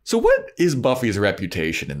 So what is Buffy's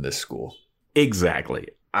reputation in this school? Exactly.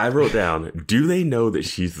 I wrote down, do they know that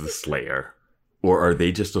she's the Slayer, or are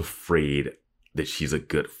they just afraid that she's a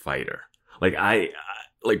good fighter? Like,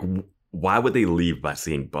 why would they leave by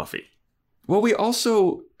seeing Buffy? Well,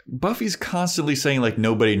 Buffy's constantly saying like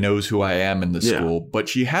nobody knows who I am in the school, but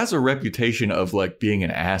she has a reputation of like being an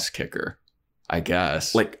ass kicker, I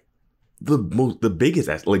guess. Like the biggest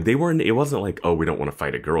ass. Like it wasn't like, oh, we don't want to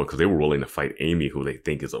fight a girl, because they were willing to fight Amy, who they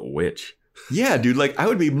think is a witch. Yeah, dude. Like I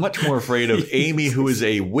would be much more afraid of Amy, who is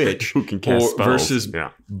a witch, who can cast spells, versus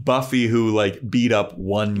Buffy, who like beat up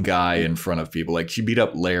one guy in front of people. Like she beat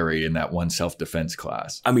up Larry in that one self-defense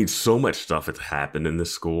class. I mean, so much stuff has happened in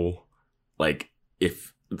this school. Like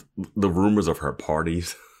if the rumors of her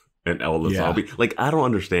parties and all the zombie, like I don't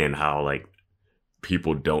understand how like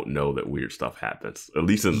people don't know that weird stuff happens, at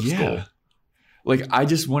least in the school. Like I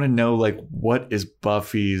just want to know like what is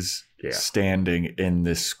Buffy's standing in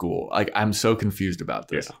this school? Like I'm so confused about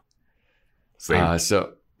this. Yeah.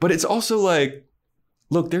 Same. But it's also like,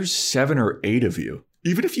 look, there's 7 or 8 of you.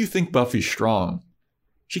 Even if you think Buffy's strong,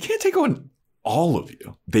 she can't take on all of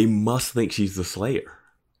you. They must think she's the Slayer.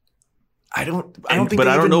 I don't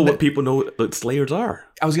know what people know that Slayers are.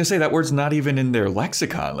 I was going to say that word's not even in their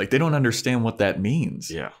lexicon. Like they don't understand what that means.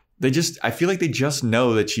 Yeah. I feel like they just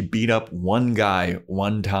know that she beat up one guy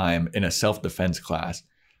one time in a self-defense class.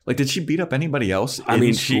 Like, did she beat up anybody else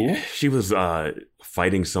in school? She was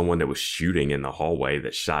fighting someone that was shooting in the hallway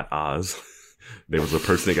that shot Oz. There was a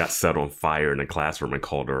person that got set on fire in the classroom and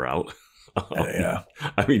called her out. Yeah.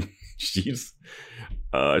 I mean, she was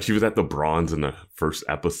at the Bronze in the first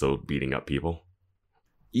episode beating up people.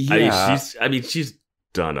 Yeah. She's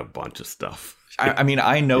done a bunch of stuff.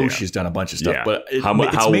 I know she's done a bunch of stuff, but how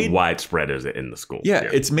widespread is it in the school? Yeah,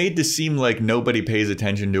 it's made to seem like nobody pays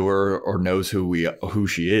attention to her or knows who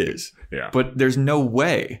she is. Yeah. But there's no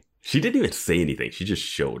way. She didn't even say anything. She just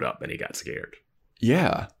showed up and he got scared.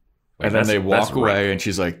 Yeah. Like, and then they walk away and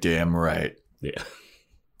she's like, damn right. Yeah.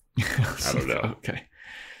 I don't know. Okay.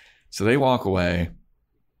 So they walk away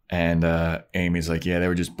and Amy's like, yeah, they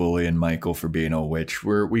were just bullying Michael for being a witch.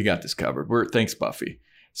 We got this covered. Thanks, Buffy.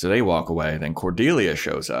 So they walk away. Then Cordelia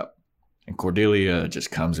shows up. And Cordelia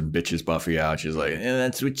just comes and bitches Buffy out. She's like,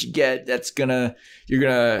 that's what you get. You're going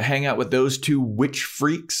to hang out with those two witch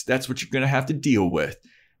freaks. That's what you're going to have to deal with.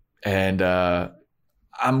 And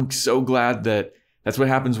I'm so glad that's what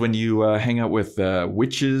happens when you hang out with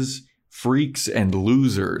witches, freaks, and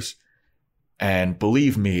losers. And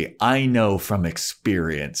believe me, I know from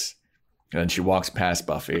experience. And then she walks past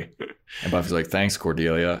Buffy. And Buffy's like, thanks,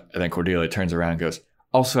 Cordelia. And then Cordelia turns around and goes,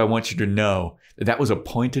 also, I want you to know that was a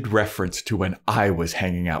pointed reference to when I was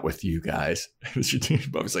hanging out with you guys.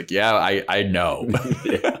 Buffy's like, yeah, I know.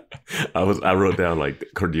 Yeah. I wrote down like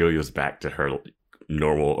Cordelia's back to her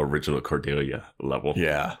normal original Cordelia level.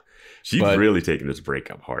 Yeah. She's really taking this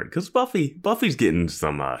breakup hard because Buffy's getting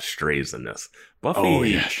some strays in this.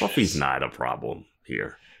 Buffy's not a problem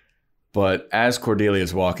here. But as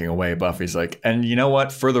Cordelia's walking away, Buffy's like, and you know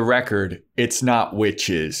what? For the record, it's not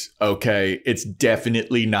witches, okay? It's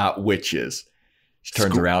definitely not witches. She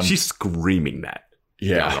turns around. She's screaming that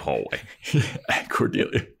down the hallway.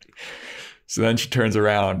 Cordelia. So then she turns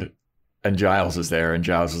around and Giles is there. And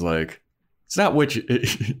Giles is like, it's not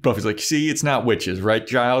witches. Buffy's like, see, it's not witches, right,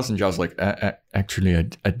 Giles? And Giles is like, actually,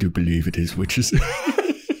 I do believe it is witches.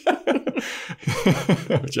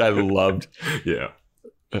 Which I loved. Yeah.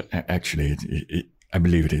 Actually, I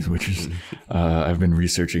believe it is witches. I've been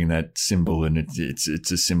researching that symbol, and it's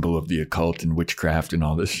a symbol of the occult and witchcraft and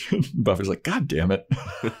all this. Buffy's like, God damn it!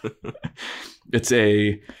 It's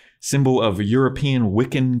a symbol of European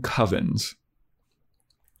Wiccan covens.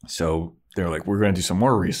 So they're like, we're going to do some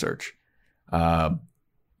more research,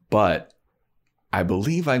 but I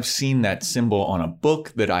believe I've seen that symbol on a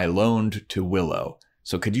book that I loaned to Willow.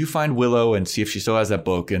 So could you find Willow and see if she still has that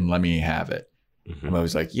book and let me have it? Mm-hmm. And I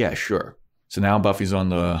was like, yeah, sure. So now Buffy's on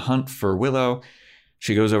the hunt for Willow.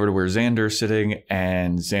 She goes over to where Xander's sitting,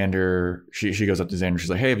 and Xander, she goes up to Xander. She's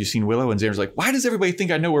like, hey, have you seen Willow? And Xander's like, why does everybody think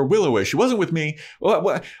I know where Willow is? She wasn't with me.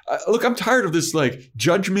 Look, I'm tired of this like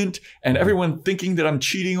judgment and everyone thinking that I'm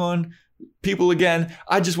cheating on people again.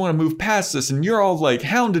 I just want to move past this, and you're all like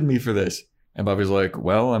hounding me for this. And Buffy's like,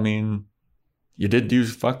 well, I mean, you did do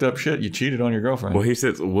fucked up shit. You cheated on your girlfriend. Well, he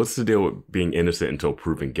says, what's the deal with being innocent until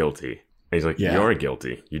proven guilty? And he's like, you are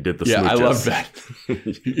guilty. You did the smooches. Yeah, I love that.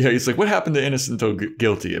 Yeah, he's like, what happened to innocent until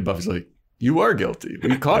guilty? And Buffy's like, you are guilty.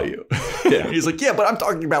 We caught you. Yeah. He's like, yeah, but I'm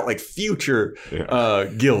talking about like future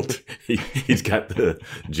guilt. He's got the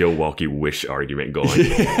Joe Walkie wish argument going.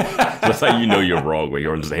 That's how you know you're wrong when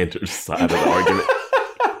you're on Xander's side of the argument.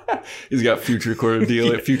 He's got future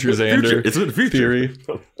Cordelia, future Xander it's the future theory.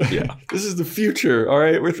 Yeah. This is the future. All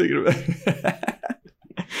right, we're thinking about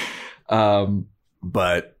it.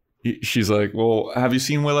 But she's like, well, have you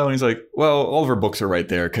seen Willow? And he's like, well, all of her books are right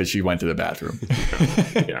there because she went to the bathroom.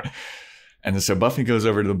 Yeah. And so Buffy goes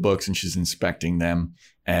over to the books and she's inspecting them.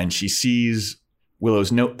 And she sees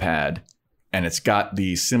Willow's notepad. And it's got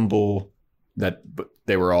the symbol that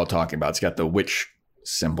they were all talking about. It's got the witch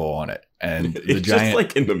symbol on it. And the it's just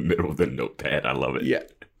like in the middle of the notepad. I love it. Yeah.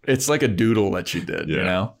 It's like a doodle that she did, you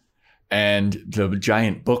know? And the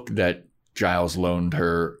giant book that Giles loaned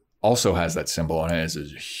her also has that symbol on it. It's a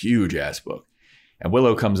huge ass book. And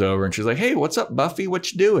Willow comes over and she's like, hey, what's up, Buffy?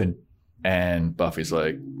 What you doing? And Buffy's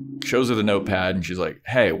like, shows her the notepad and she's like,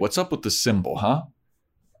 hey, what's up with the symbol, huh?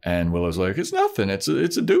 And Willow's like, it's nothing. It's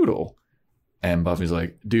a doodle. And Buffy's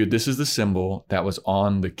like, dude, this is the symbol that was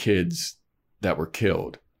on the kids that were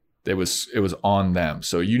killed. It was on them.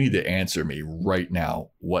 So you need to answer me right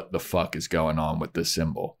now what the fuck is going on with this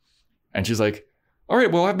symbol. And she's like, all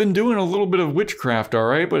right, well, I've been doing a little bit of witchcraft, all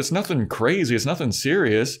right, but it's nothing crazy. It's nothing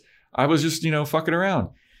serious. I was just, fucking around.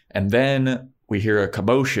 And then we hear a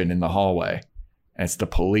commotion in the hallway, and it's the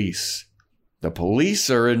police. The police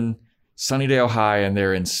are in Sunnydale High, and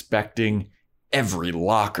they're inspecting every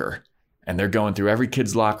locker. And they're going through every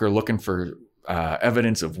kid's locker looking for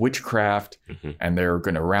evidence of witchcraft, and they're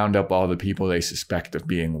going to round up all the people they suspect of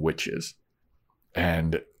being witches.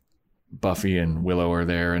 And Buffy and Willow are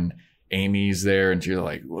there, and Amy's there, and she's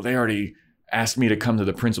like, well, they already asked me to come to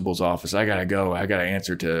the principal's office. I gotta go. I gotta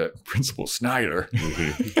answer to Principal Snyder.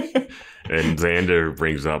 And Xander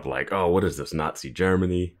brings up like, oh, what is this, Nazi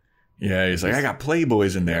Germany? Yeah, he's like, I got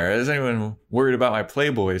Playboys in there. Is anyone worried about my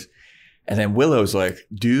Playboys? And then Willow's like,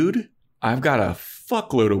 dude, I've got a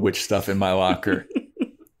fuckload of witch stuff in my locker.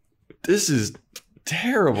 This is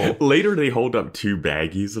terrible. Later, they hold up 2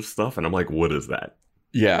 baggies of stuff, and I'm like, what is that?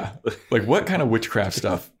 Yeah. Like, what kind of witchcraft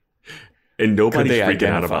stuff? And nobody's freaking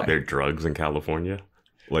out about their drugs in California.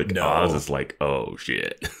 Like, no. Oz is like, oh,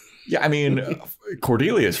 shit. Yeah, I mean,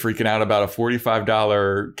 Cordelia is freaking out about a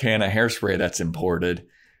 $45 can of hairspray that's imported.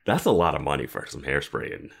 That's a lot of money for some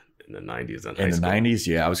hairspray in in the 90s and in the 90s.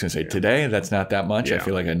 Yeah, I was gonna say today that's not that much. I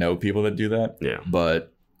feel like I know people that do that. Yeah,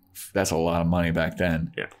 but that's a lot of money back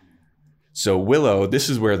then. Yeah. So Willow, this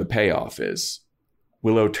is where the payoff is.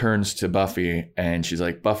 Willow turns to Buffy and she's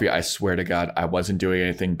like, Buffy, I swear to God, I wasn't doing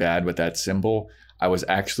anything bad with that symbol. I was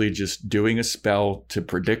actually just doing a spell to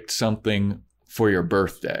predict something for your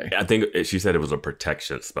birthday. I think she said it was a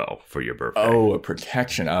protection spell for your birthday. Oh, a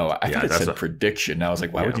protection. Oh, I thought it said prediction. I was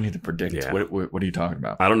like, why would you need to predict? Yeah. What are you talking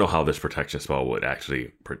about? I don't know how this protection spell would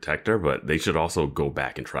actually protect her, but they should also go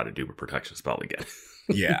back and try to do a protection spell again.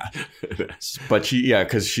 Yeah. But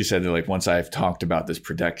because she said that, like, once I've talked about this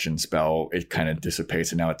protection spell, it kind of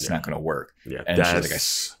dissipates and now it's not going to work. Yeah. And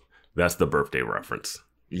that's the birthday reference.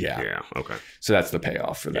 Yeah. Yeah. Okay. So that's the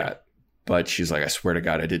payoff for that. But she's like, I swear to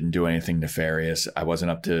God, I didn't do anything nefarious. I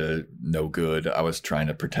wasn't up to no good. I was trying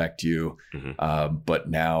to protect you. Mm-hmm. But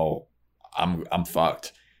now I'm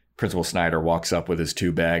fucked. Principal Snyder walks up with his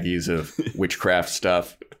 2 baggies of witchcraft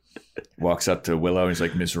stuff, walks up to Willow and he's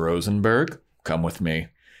like, Miss Rosenberg, come with me.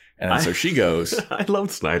 And so she goes. I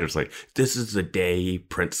love Snyder's like, this is the day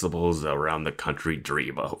principals around the country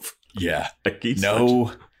dream of. Yeah. Like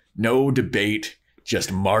no debate,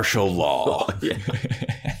 just martial law. Oh, yeah.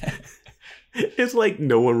 It's like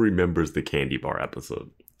no one remembers the candy bar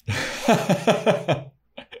episode.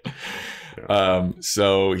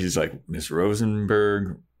 So he's like, Miss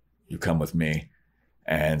Rosenberg, you come with me.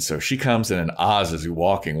 And so she comes in and Oz is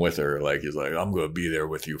walking with her. Like, he's like, I'm going to be there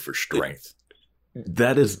with you for strength.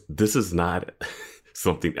 This is not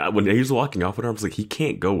something. When he was walking off with her, I was like, he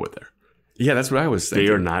can't go with her. Yeah, that's what I was thinking.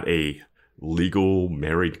 They are not a legal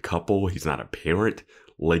married couple. He's not a parent.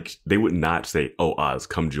 Like, they would not say, oh, Oz,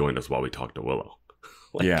 come join us while we talk to Willow.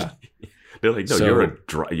 Like, yeah. They're like, no,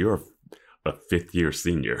 you're a 5th year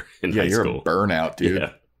senior in high school. You're a burnout, dude.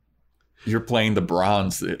 Yeah. You're playing the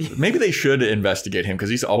bronze. Maybe they should investigate him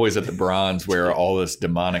because he's always at the bronze where all this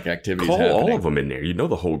demonic activity is happening. Call all of them in there. You know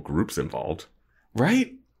the whole group's involved.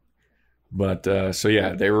 Right? But,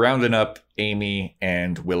 they were rounding up Amy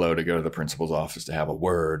and Willow to go to the principal's office to have a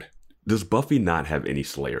word. Does Buffy not have any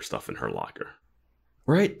Slayer stuff in her locker?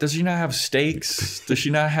 Right? Does she not have stakes? Does she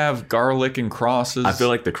not have garlic and crosses? I feel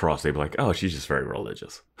like the cross, they'd be like, oh, she's just very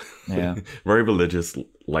religious. Yeah. Very religious,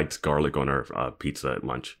 likes garlic on her pizza at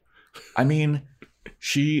lunch. I mean,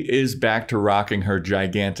 she is back to rocking her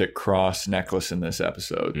gigantic cross necklace in this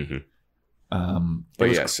episode. Mm-hmm.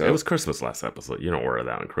 It was Christmas last episode. You don't wear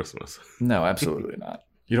that on Christmas. No, absolutely not.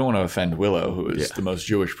 You don't want to offend Willow, who is the most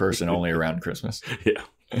Jewish person only around Christmas. Yeah.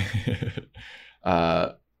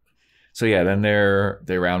 Then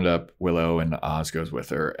they round up Willow and Oz goes with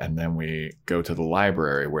her. And then we go to the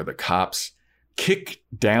library where the cops kick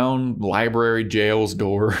down library jail's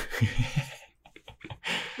door.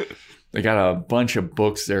 They got a bunch of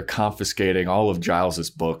books. They're confiscating all of Giles's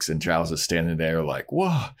books. And Giles is standing there like,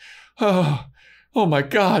 whoa, oh my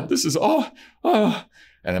God, this is all.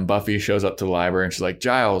 And then Buffy shows up to the library and she's like,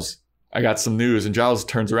 Giles, I got some news. And Giles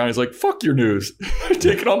turns around. He's like, fuck your news. You're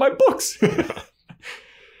taking all my books.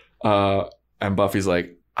 And Buffy's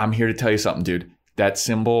like, I'm here to tell you something, dude. That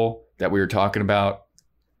symbol that we were talking about,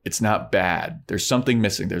 it's not bad. There's something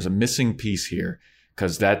missing. There's a missing piece here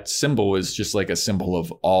because that symbol is just like a symbol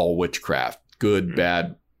of all witchcraft, good,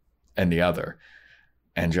 bad, and the other.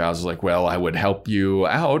 And Giles is like, well, I would help you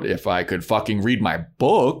out if I could fucking read my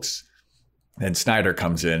books. And Snyder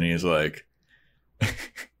comes in and he's like,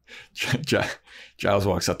 Giles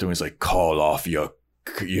walks up to him. He's like, call off your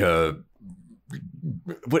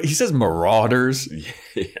what he says, marauders.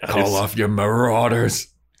 Yeah, call off your marauders.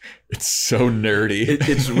 It's so nerdy.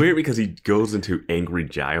 It's weird because he goes into angry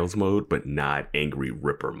Giles mode, but not angry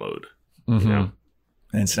Ripper mode. Mm-hmm. You know?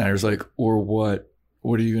 And Snyder's like, or what?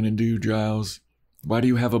 What are you going to do, Giles? Why do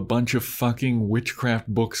you have a bunch of fucking witchcraft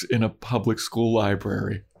books in a public school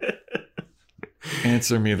library?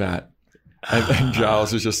 Answer me that. And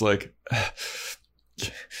Giles is just like,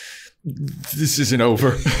 this isn't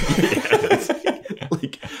over.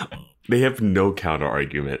 Like, they have no counter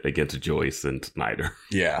argument against Joyce and Snyder.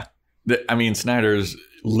 Yeah. I mean, Snyder's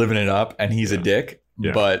living it up and he's a dick,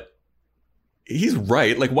 but he's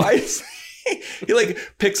right. Like, why is he like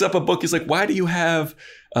picks up a book? He's like, why do you have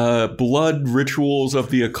Blood Rituals of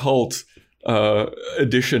the Occult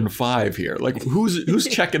edition 5 here? Like, who's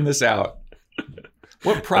checking this out?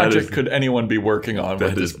 What project could anyone be working on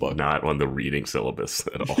with this book? Not on the reading syllabus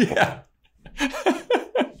at all. Yeah.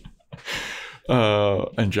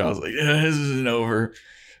 And Giles is like, this isn't over.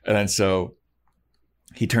 And then so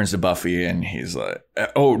he turns to Buffy and he's like,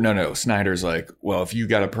 oh, no. Snyder's like, well, if you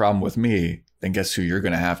got a problem with me, then guess who you're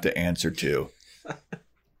going to have to answer to?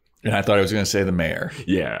 And I thought I was going to say the mayor.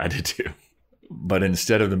 Yeah, I did too. But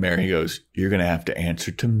instead of the mayor, he goes, "You're going to have to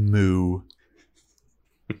answer to Moo."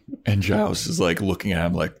 And Giles is like looking at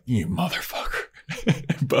him like, "You motherfucker."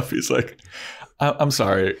 And Buffy's like, I'm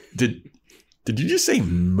sorry. Did you just say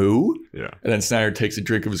Moo? Yeah. And then Snyder takes a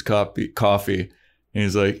drink of his coffee and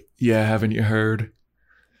he's like, "Yeah, haven't you heard?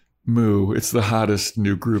 Moo, it's the hottest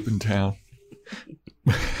new group in town."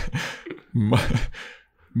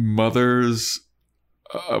 Mothers,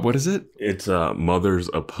 what is it? It's Mothers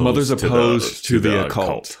Opposed to the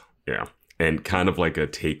Occult. Yeah. And kind of like a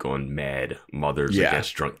take on Mad Mothers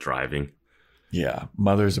Against Drunk Driving. Yeah,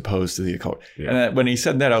 Mothers Opposed to the Occult. Yeah. And then when he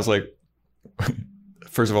said that, I was like,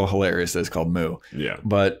 first of all, hilarious that it's called Moo. Yeah.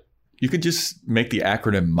 But you could just make the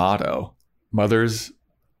acronym motto, Mothers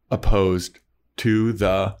Opposed to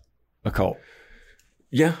the Occult.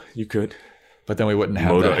 Yeah, you could. But then we wouldn't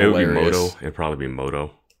have Moto. that It would be hilarious... Moto. It'd probably be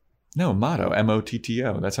Moto. No, motto.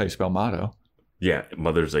 M-O-T-T-O. That's how you spell motto. Yeah,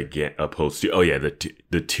 Mothers Opposed to. Oh yeah, the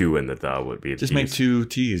two and the would be. Just make two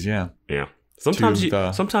T's. Yeah. Yeah. Sometimes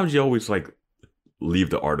you always like leave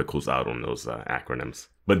the articles out on those acronyms.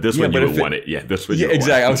 But this one you would want it. Yeah, this one. Yeah,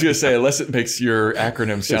 exactly. I was going to say, unless it makes your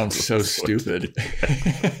acronym sound so stupid.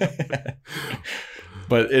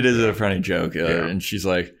 But it is a funny joke. And she's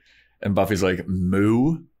like, and Buffy's like,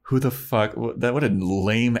 Moo? Who the fuck? What a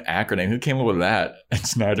lame acronym. Who came up with that? And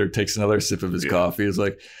Snyder takes another sip of his coffee. He's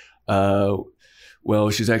like,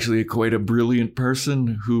 well, she's actually quite a brilliant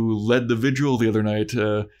person who led the vigil the other night.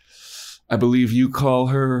 I believe you call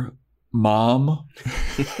her Mom.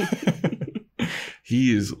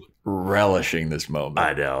 He is relishing this moment.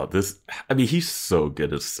 I know. He's so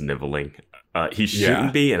good at sniveling. He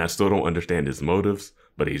shouldn't be, and I still don't understand his motives,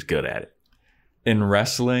 but he's good at it. In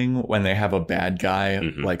wrestling, when they have a bad guy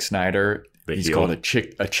like Snyder, he's called a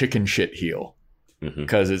chicken shit heel.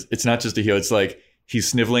 Because it's not just a heel. It's like he's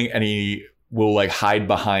sniveling and he will like hide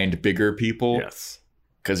behind bigger people. Yes.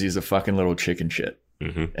 Because he's a fucking little chicken shit.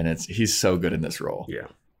 And he's so good in this role. Yeah.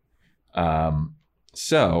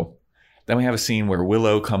 So then we have a scene where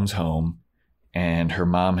Willow comes home and her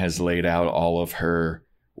mom has laid out all of her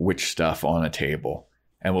witch stuff on a table.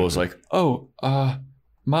 And Willow's like, "Oh,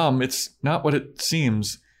 Mom, it's not what it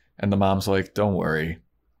seems." And the mom's like, "Don't worry.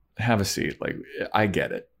 Have a seat. Like, I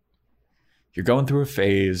get it. You're going through a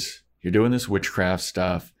phase. You're doing this witchcraft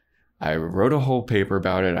stuff. I wrote a whole paper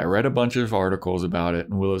about it. I read a bunch of articles about it."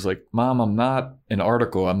 And Willow's like, "Mom, I'm not an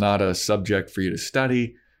article. I'm not a subject for you to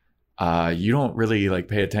study. You don't really like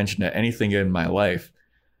pay attention to anything in my life.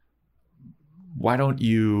 Why don't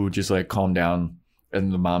you just like calm down?"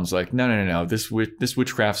 And the mom's like, no. This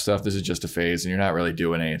witchcraft stuff, this is just a phase and you're not really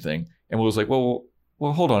doing anything. And Willow's like, well,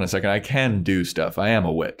 hold on a second. I can do stuff. I am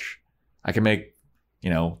a witch. I can make,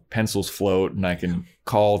 pencils float and I can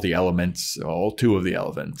call the elements, all two of the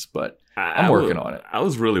elements, but I'm working on it. I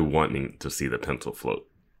was really wanting to see the pencil float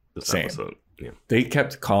this episode. Yeah. They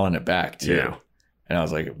kept calling it back too. Yeah. And I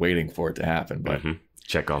was like waiting for it to happen, but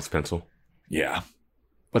Chekhov's pencil. Yeah.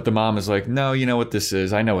 But the mom is like, "No, you know what this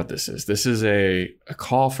is? I know what this is. This is a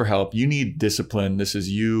call for help. You need discipline. This is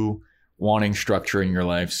you wanting structure in your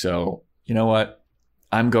life. So, you know what?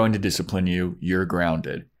 I'm going to discipline you. You're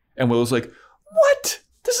grounded." And Willow's like, "What?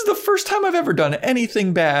 This is the first time I've ever done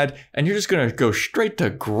anything bad, and you're just going to go straight to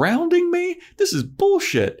grounding me? This is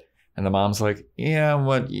bullshit." And the mom's like, "Yeah,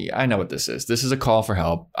 I know what this is. This is a call for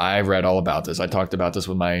help. I read all about this. I talked about this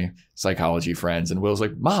with my psychology friends." And Willow's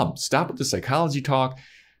like, "Mom, stop with the psychology talk.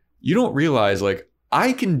 You don't realize, like,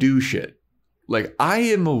 I can do shit. Like, I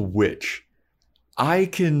am a witch. I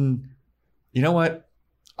can, you know what?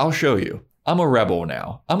 I'll show you. I'm a rebel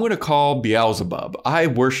now. I'm going to call Beelzebub. I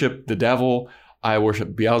worship the devil. I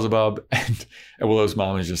worship Beelzebub." And Willow's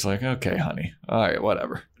mom is just like, "Okay, honey. All right,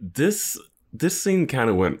 whatever." This scene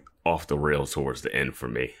kind of went off the rails towards the end for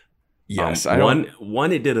me. Yes.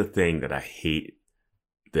 One, it did a thing that I hate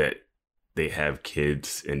that they have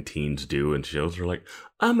kids and teens do in shows. They're like,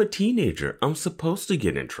 "I'm a teenager. I'm supposed to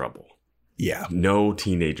get in trouble." Yeah. No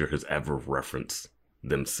teenager has ever referenced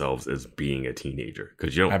themselves as being a teenager,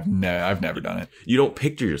 because you don't. I've never done it. You don't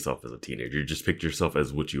picture yourself as a teenager. You just picture yourself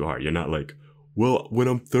as what you are. You're not like, "Well, when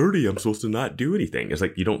I'm 30, I'm supposed to not do anything." It's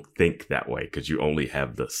like you don't think that way because you only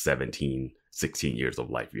have the 17, 16 years of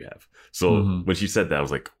life you have. So when she said that, I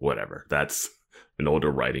was like, whatever. That's an older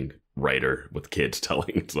writer with kids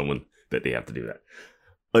telling someone that they have to do that.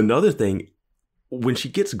 Another thing, when she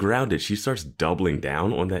gets grounded, she starts doubling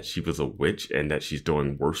down on that she was a witch and that she's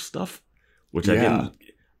doing worse stuff, which I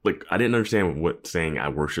didn't understand what saying "I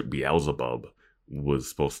worship Beelzebub" was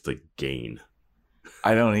supposed to gain.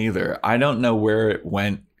 I don't either. I don't know where it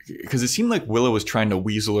went, because it seemed like Willow was trying to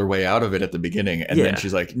weasel her way out of it at the beginning. And then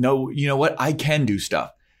she's like, "No, you know what? I can do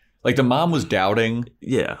stuff." Like the mom was doubting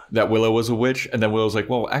Yeah. that Willow was a witch. And then Willow's like,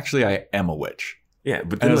 well, actually, I am a witch. Yeah.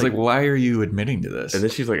 But And then I was like, why are you admitting to this? and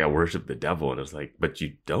then she's like, I worship the devil. And it's like, but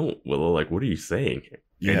you don't, Willow. Like, what are you saying?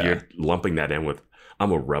 Yeah. And you're lumping that in with,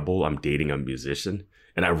 I'm a rebel. I'm dating a musician.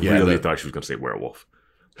 And I really thought she was going to say werewolf.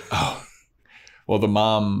 Oh. Well,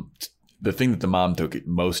 the thing that the mom took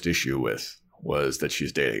most issue with was that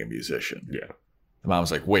she's dating a musician. Yeah. The mom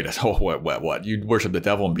was like, wait, what? You worship the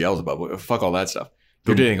devil and Beelzebub. Fuck all that stuff.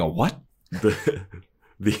 You're dating a what?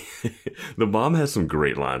 The mom has some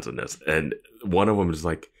great lines in this. And one of them is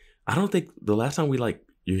like, I don't think the last time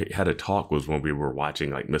you had a talk was when we were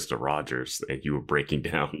watching like Mr. Rogers and you were breaking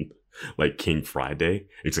down like King Friday.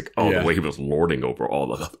 It's like, the way he was lording over all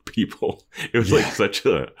the other people. It was like such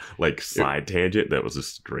a side tangent that was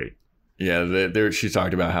just great. Yeah, she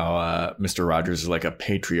talked about how Mr. Rogers is like a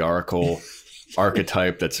patriarchal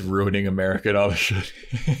archetype that's ruining America and all this shit.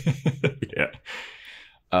 Yeah.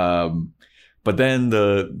 But then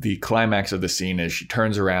the climax of the scene is she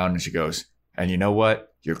turns around and she goes, and you know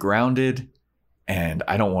what? You're grounded, and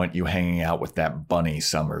I don't want you hanging out with that Bunny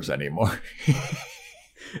Summers anymore.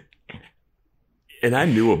 And I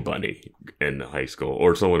knew a Bunny in high school,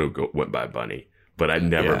 or someone who went by Bunny, but I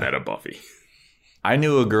never met a Buffy. I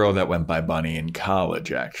knew a girl that went by Bunny in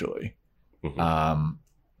college, actually. Mm-hmm.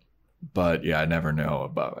 But yeah, I never know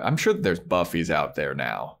about. I'm sure that there's Buffys out there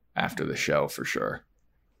now after the show for sure.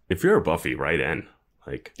 If you're a Buffy, write in.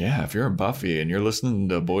 If you're a Buffy and you're listening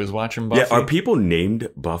to Boys Watching Buffy. Yeah, are people named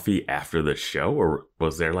Buffy after the show, or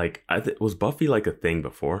was there was Buffy like a thing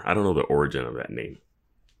before? I don't know the origin of that name.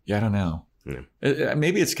 Yeah, I don't know. Yeah.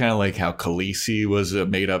 Maybe it's kind of like how Khaleesi was a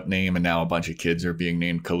made-up name, and now a bunch of kids are being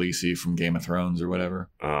named Khaleesi from Game of Thrones or whatever.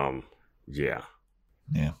 Yeah.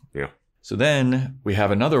 So then we have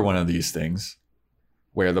another one of these things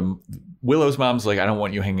where Willow's mom's like, I don't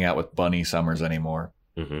want you hanging out with Bunny Summers anymore.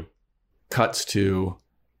 Mm-hmm. Cuts to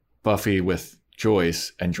Buffy with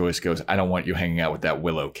Joyce, and Joyce goes, I don't want you hanging out with that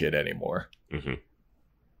Willow kid anymore. Mm-hmm.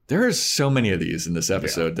 There are so many of these in this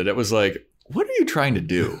episode that it was like, what are you trying to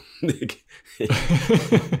do?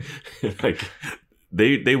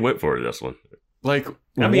 They went for this one.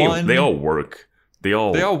 They all work. They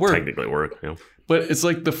all technically work. You know? But it's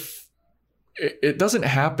like it doesn't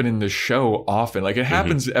happen in the show often. Like it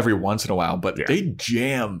happens every once in a while, but they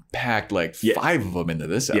jam packed 5 of them into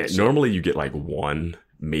this episode. Yeah, normally you get one,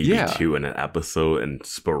 maybe 2 in an episode, and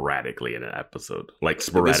sporadically in an episode.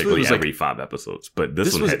 Sporadically every 5 episodes. But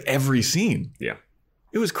this one was had every scene. Yeah.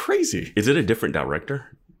 It was crazy. Is it a different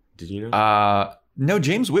director? Did you know? No,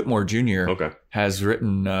 James Whitmore Jr. has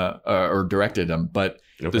written or directed them, but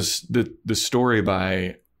the story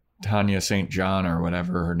by Tanya St. John or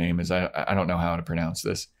whatever her name is. I don't know how to pronounce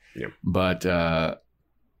this. Yeah. But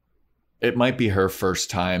it might be her first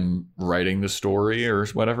time writing the story or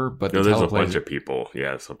whatever. But there's a bunch of people.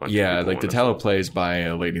 Yeah, it's a bunch of people. The teleplay is by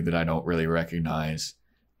a lady that I don't really recognize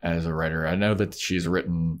as a writer. I know that she's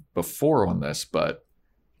written before on this, but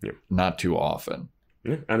not too often.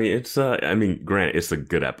 Yeah, I mean, it's granted, it's a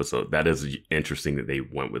good episode. That is interesting that they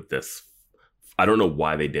went with this. I don't know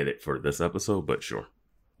why they did it for this episode, but sure.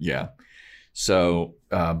 Yeah. So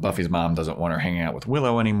Buffy's mom doesn't want her hanging out with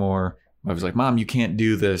Willow anymore. Buffy's like, Mom, you can't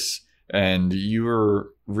do this, and you're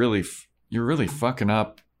really fucking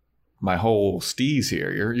up my whole steez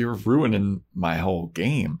here. You're ruining my whole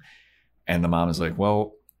game. And the mom is like,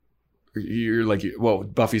 well,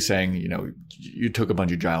 Buffy's saying, you took a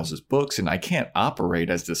bunch of Giles's books, and I can't operate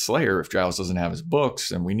as the Slayer if Giles doesn't have his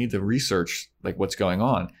books, and we need to research what's going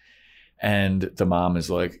on. And the mom is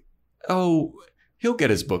like, oh, he'll get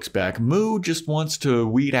his books back. Moo just wants to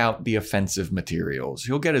weed out the offensive materials.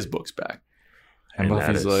 He'll get his books back. And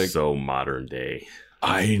Buffy's like, so modern day.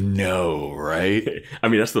 I know, right? I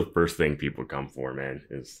mean, that's the first thing people come for, man.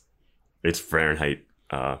 It's Fahrenheit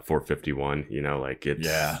 451.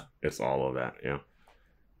 It's all of that. Yeah.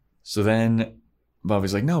 So then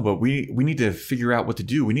Buffy's like, no, but we need to figure out what to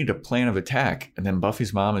do. We need a plan of attack. And then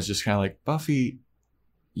Buffy's mom is just kind of like, Buffy,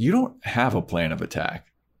 you don't have a plan of attack.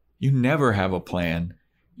 You never have a plan.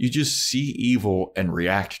 You just see evil and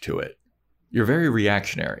react to it. You're very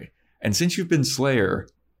reactionary. And since you've been Slayer,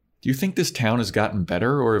 do you think this town has gotten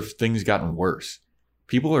better, or have things gotten worse?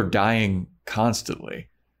 People are dying constantly.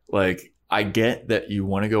 I get that you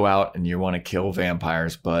want to go out and you want to kill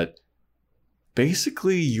vampires, but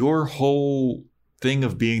basically your whole thing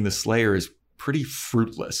of being the Slayer is pretty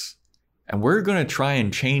fruitless. And we're going to try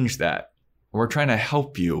and change that. We're trying to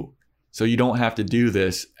help you so you don't have to do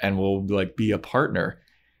this, and we'll be a partner.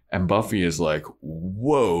 And Buffy is like,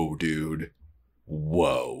 whoa, dude.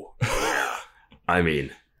 Whoa. I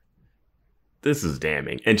mean, this is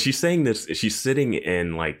damning. And she's saying this, she's sitting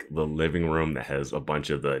in like the living room that has a bunch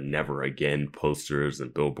of the Never Again posters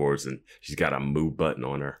and billboards, and she's got a move button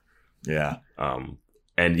on her. Yeah.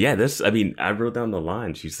 And yeah, this, I mean, I wrote down the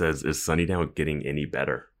line. She says, "Is Sunnydale getting any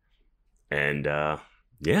better?" And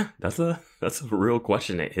yeah, that's a real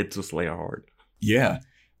question that hits us Leia hard. Yeah.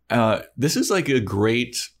 This is like a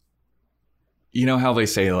great, you know how they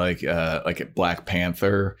say like at Black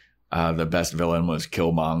Panther, the best villain was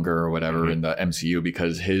Killmonger or whatever in the MCU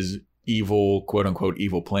because his evil, quote unquote,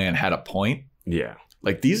 evil plan had a point. Yeah.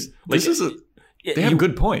 Like they have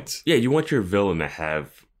good points. Yeah. You want your villain to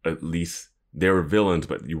have at least, they're villains,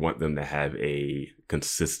 but you want them to have a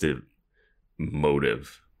consistent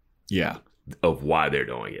motive. Yeah. Of why they're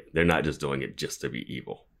doing it. They're not just doing it just to be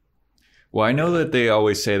evil. Well, I know that they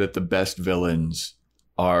always say that the best villains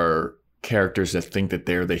are characters that think that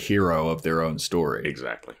they're the hero of their own story.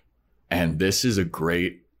 Exactly. And this is a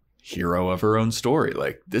great hero of her own story.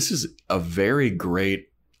 Like, this is a very great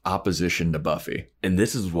opposition to Buffy. And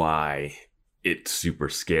this is why it's super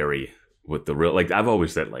scary with the real, like, I've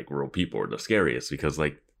always said, like, real people are the scariest because,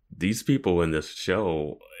 like, these people in this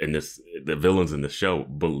show, the villains in the show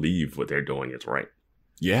believe what they're doing is right.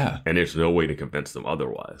 Yeah. And there's no way to convince them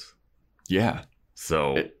otherwise. Yeah.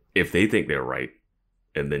 So if they think they're right,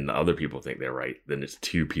 and then the other people think they're right, then it's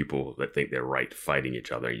two people that think they're right fighting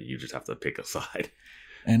each other. You just have to pick a side.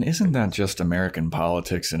 And isn't that just American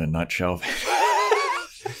politics in a nutshell?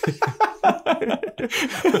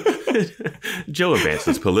 Joe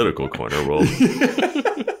Advance's political corner will.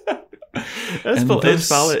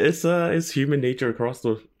 It's human nature across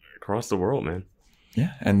the world, man.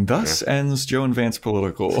 Yeah, and thus ends Joe and Vance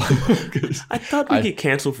political. I thought we'd get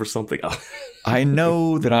canceled for something else. I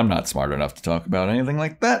know that I'm not smart enough to talk about anything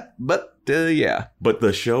like that, but yeah. But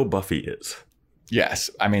the show Buffy is. Yes.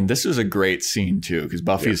 I mean, this is a great scene, too, because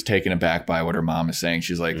Buffy is taken aback by what her mom is saying.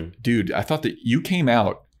 She's like, dude, I thought that you came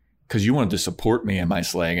out because you wanted to support me in my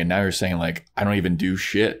slaying, and now you're saying, like, I don't even do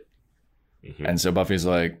shit. Mm-hmm. And so Buffy's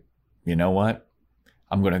like, you know what?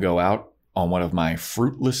 I'm going to go out on one of my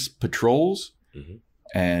fruitless patrols. Mm-hmm.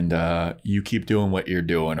 And you keep doing what you're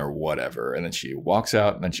doing or whatever. And then she walks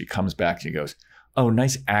out and then she comes back and she goes, oh,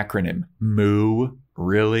 nice acronym. Moo.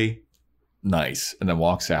 Really? Nice. And then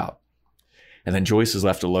walks out. And then Joyce is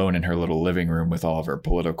left alone in her little living room with all of her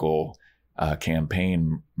political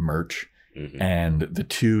campaign merch. Mm-hmm. And the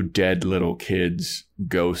two dead little kids,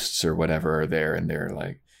 ghosts or whatever, are there. And they're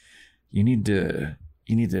like, you're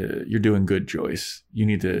doing good, Joyce. You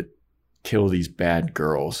need to kill these bad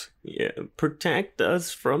girls. Yeah, protect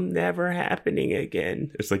us from never happening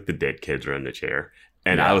again. It's like the dead kids are in the chair.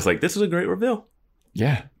 And I was like, this is a great reveal.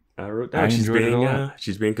 Yeah. I wrote down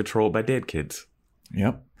she's being controlled by dead kids.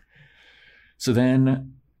 Yep. So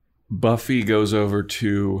then Buffy goes over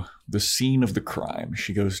to the scene of the crime.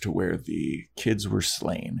 She goes to where the kids were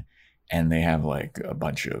slain. And they have like a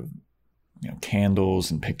bunch of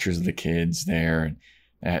candles and pictures of the kids there.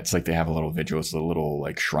 It's like they have a little vigil. It's a little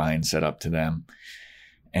like shrine set up to them.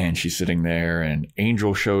 And she's sitting there and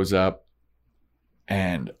Angel shows up.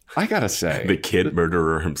 And I gotta say, the kid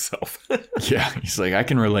murderer himself. Yeah. He's like, I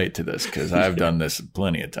can relate to this because I've done this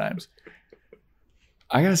plenty of times.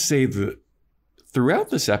 I gotta say that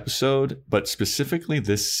throughout this episode, but specifically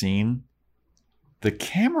this scene, the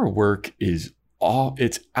camera work it's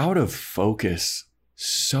out of focus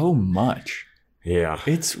so much. Yeah.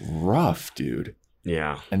 It's rough, dude.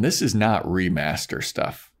 Yeah. And this is not remaster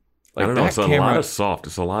stuff. Like, I don't know. It's a lot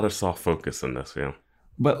of soft focus in this, yeah.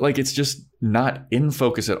 But like, it's just not in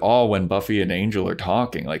focus at all when Buffy and Angel are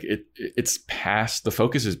talking. Like it's past, the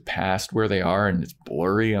focus is past where they are and it's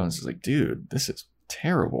blurry. I was just like, dude, this is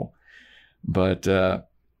terrible. But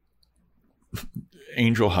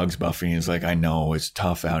Angel hugs Buffy and is like, I know it's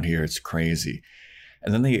tough out here. It's crazy.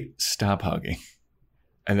 And then they stop hugging.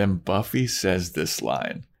 And then Buffy says this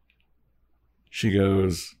line. She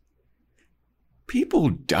goes, people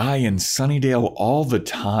die in Sunnydale all the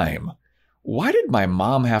time. Why did my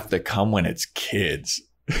mom have to come when it's kids?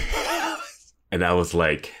 And I was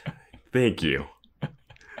like, thank you.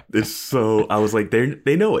 I was like,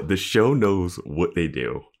 they know it. The show knows what they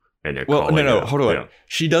do. And they're hold on. Yeah.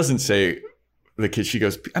 She doesn't say the kids. She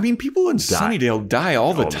goes, I mean, people in Sunnydale die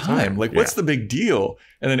all the time. Like, what's the big deal?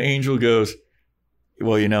 And then Angel goes,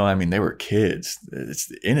 well, I mean, they were kids. It's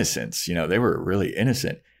the innocence. They were really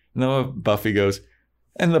innocent. And then Buffy goes,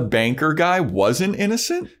 and the banker guy wasn't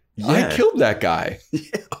innocent? Yeah. I killed that guy.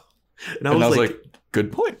 Yeah. And I was like,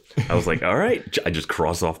 good point. I was like, all right. I just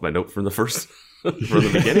crossed off my note from the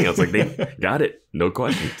beginning. I was like, they got it. No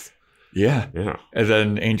questions. Yeah. Yeah. And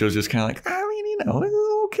then Angel's just kind of like, I mean, they're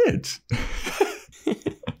little kids.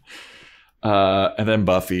 And then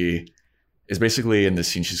Buffy is basically in this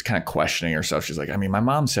scene. She's kind of questioning herself. She's like, I mean, my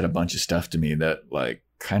mom said a bunch of stuff to me that like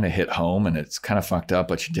kind of hit home and it's kind of fucked up,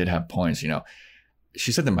 but she did have points. You know,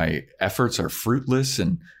 she said that my efforts are fruitless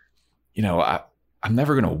and, you know, I'm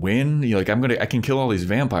never going to win. You know, like I can kill all these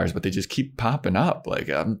vampires, but they just keep popping up. Like,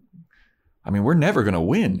 I mean, we're never going to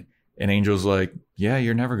win. And Angel's like, yeah,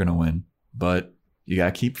 you're never going to win, but you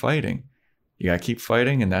got to keep fighting. You got to keep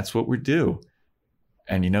fighting. And that's what we do.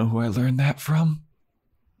 And you know who I learned that from?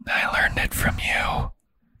 I learned it from you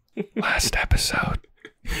last episode.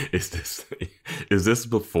 Is this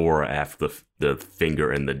before or after the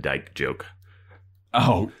finger in the dike joke?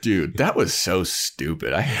 Oh, dude, that was so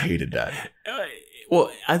stupid. I hated that. Well,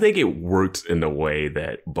 I think it works in a way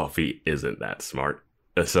that Buffy isn't that smart,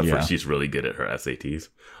 except for she's really good at her SATs.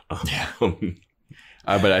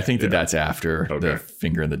 But I think that's after the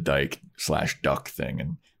finger in the dike / duck thing.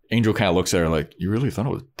 And Angel kind of looks at her like, you really thought it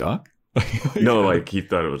was duck? No, like she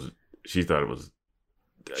thought it was. She thought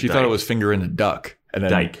it was finger in the duck. And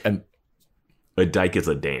then, dike. And a dike is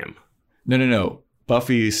a dam. No.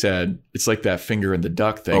 Buffy said it's like that finger in the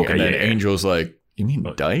duck thing. Okay, and then Angel's like, you mean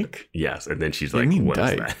dike? Yes. And then she's what like, do you mean what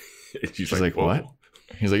dike? is that? She's like, what?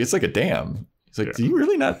 He's like, it's like a dam. He's like, do you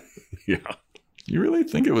really not? Yeah. You really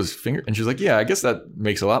think it was finger? And she's like, yeah, I guess that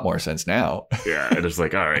makes a lot more sense now. Yeah. And it's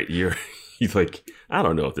like, all right, he's like, I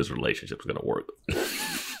don't know if this relationship's going to work.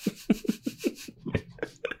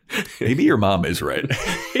 Maybe your mom is right.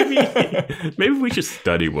 Maybe we should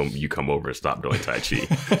study when you come over and stop doing Tai Chi.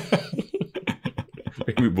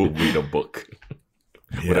 Maybe we'll read a book.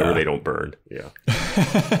 Whatever they don't burn. Yeah.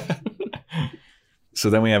 So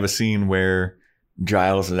then we have a scene where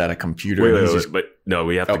Giles is at a computer. But no,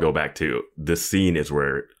 we have to go back to this scene is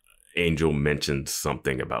where Angel mentions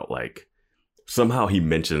something about like somehow he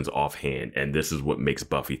mentions offhand, and this is what makes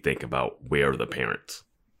Buffy think about where are the parents.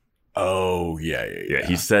 Oh, yeah.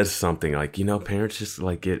 He says something like, you know, parents just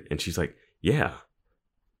like it. And she's like, yeah,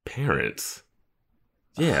 parents.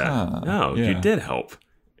 Yeah. You did help.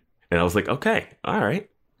 And I was like, okay, all right.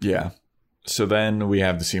 Yeah. So then we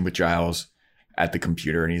have the scene with Giles at the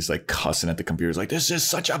computer and he's like cussing at the computer. He's like, this is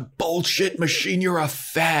such a bullshit machine. You're a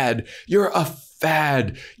fad. You're a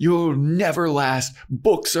fad. You'll never last.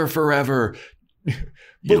 Books are forever.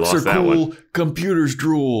 Books are cool. Computers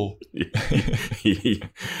drool.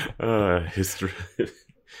 History.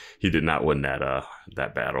 He did not win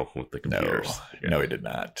that battle with the computers. No, he did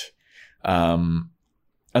not.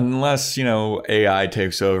 Unless, you know, AI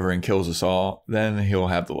takes over and kills us all, then he'll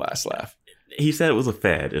have the last laugh. He said it was a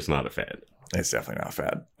fad. It's not a fad. It's definitely not a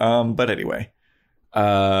fad. But anyway,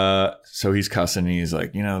 so he's cussing. And he's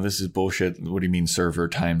like, you know, this is bullshit. What do you mean server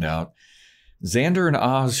timed out? Xander and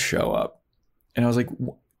Oz show up. And I was like,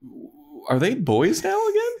 are they boys now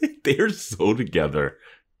again? They're so together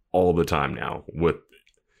all the time now with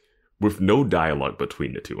no dialogue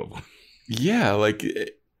between the two of them. Yeah, like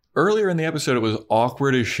earlier in the episode, it was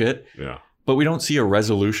awkward as shit. Yeah. But we don't see a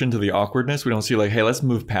resolution to the awkwardness. We don't see like, hey, let's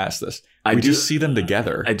move past this. We just see them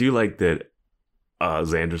together. I do like that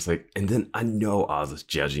Xander's like, and then I know Oz is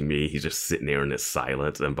judging me. He's just sitting there in his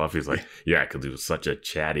silence. And Buffy's like, yeah, because he was such a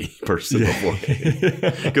chatty person before.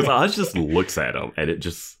 Because Oz just looks at him and it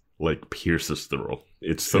just like pierces through.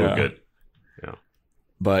 It's so good. Yeah.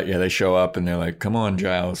 But yeah, they show up and they're like, come on,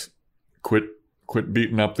 Giles, quit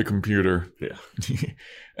beating up the computer. Yeah.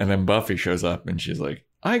 And then Buffy shows up and she's like,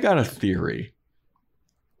 I got a theory.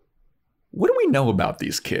 What do we know about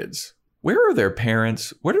these kids? Where are their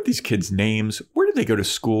parents? What are these kids' names? Where did they go to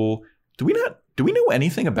school? Do we know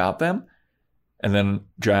anything about them? And then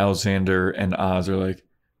Giles, Xander, and Oz are like,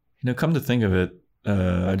 you know, come to think of it,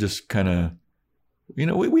 I just kind of, you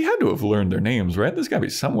know, we had to have learned their names, right? There's got to be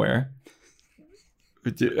somewhere.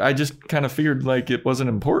 I just kind of figured like it wasn't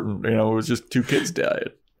important. You know, it was just two kids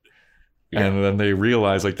died. Yeah. And then they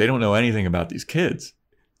realize like they don't know anything about these kids.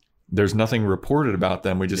 There's nothing reported about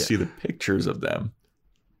them. We just see the pictures of them.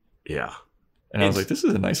 Yeah. And I was like, this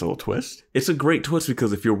is a nice little twist. It's a great twist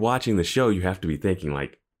because if you're watching the show, you have to be thinking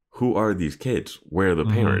like, who are these kids? Where are the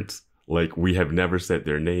parents? Like, we have never said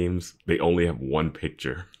their names. They only have one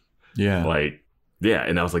picture. Yeah. Like, yeah.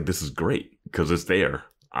 And I was like, this is great because it's there,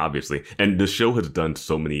 obviously. And the show has done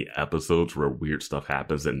so many episodes where weird stuff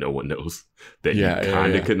happens and no one knows that you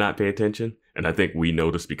kind of could not pay attention. And I think we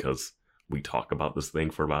noticed because we talk about this thing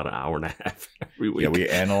for about an hour and a half every week. Yeah, we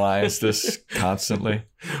analyze this constantly.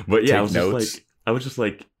 But yeah, I was just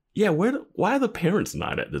like, yeah, why are the parents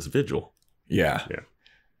not at this vigil? Yeah.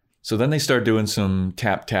 So then they start doing some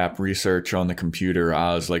tap research on the computer.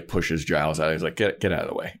 Oz like pushes Giles out. He's like, get out of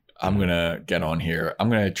the way. I'm going to get on here. I'm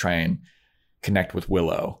going to try and connect with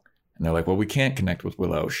Willow. And they're like, well, we can't connect with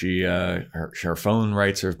Willow. Her phone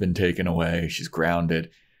rights have been taken away. She's grounded.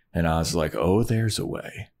 And Oz is like, oh, there's a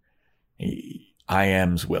way. He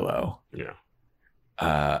IMs Willow.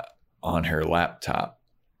 Yeah. On her laptop.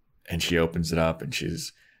 And she opens it up and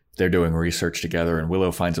they're doing research together. And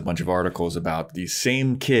Willow finds a bunch of articles about these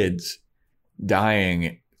same kids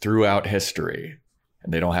dying throughout history.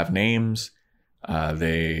 And they don't have names.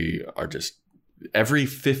 They are just every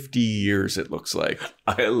 50 years, it looks like.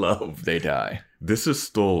 I love they die. This is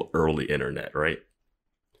still early internet, right?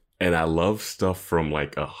 And I love stuff from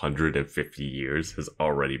like 150 years has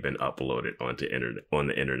already been uploaded on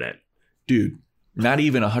the internet. Dude, not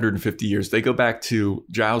even 150 years. They go back to,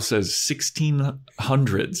 Giles says,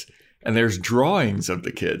 1600s. And there's drawings of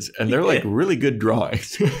the kids. And they're like really good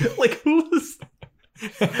drawings. Like, who was...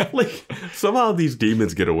 Like, somehow these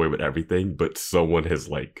demons get away with everything, but someone has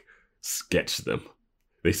like sketched them.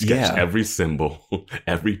 They sketch every symbol,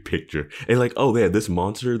 every picture. And like, oh, yeah, this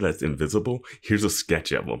monster that's invisible, here's a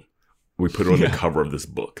sketch of them. We put it on the cover of this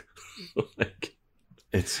book. Like,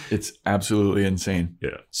 it's absolutely insane.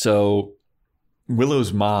 Yeah. So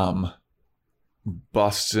Willow's mom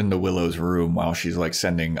busts into Willow's room while she's like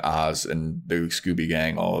sending Oz and the Scooby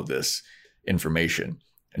Gang all of this information.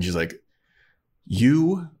 And she's like,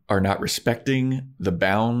 you are not respecting the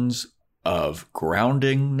bounds of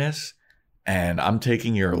groundingness, and I'm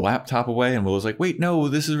taking your laptop away. And Willow's like, wait, no,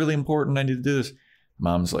 this is really important. I need to do this.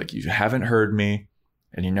 Mom's like, you haven't heard me.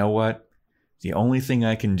 And you know what? The only thing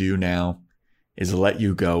I can do now is let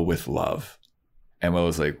you go with love. And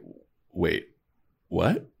Willow's like, wait,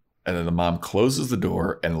 what? And then the mom closes the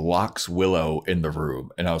door and locks Willow in the room.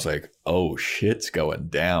 And I was like, oh, shit's going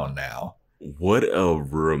down now. What a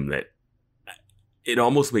room that... It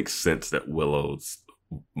almost makes sense that Willow's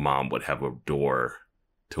mom would have a door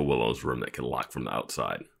to Willow's room that can lock from the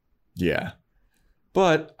outside. Yeah.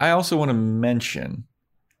 But I also want to mention,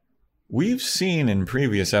 we've seen in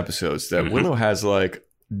previous episodes that Willow has like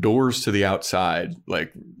doors to the outside,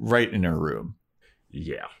 like right in her room.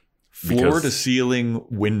 Yeah. Floor to ceiling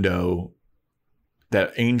window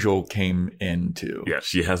that Angel came into. Yeah,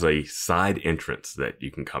 she has a side entrance that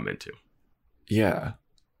you can come into. Yeah.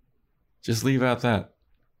 Just leave out that.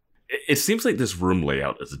 It seems like this room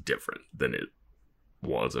layout is different than it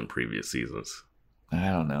was in previous seasons. I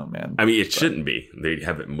don't know, man. I mean, it shouldn't be. They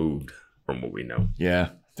haven't moved from what we know. Yeah,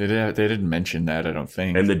 they didn't mention that, I don't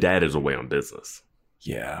think. And the dad is away on business.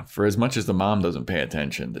 Yeah, for as much as the mom doesn't pay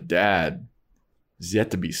attention, the dad is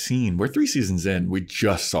yet to be seen. We're 3 seasons in. We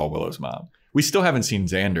just saw Willow's mom. We still haven't seen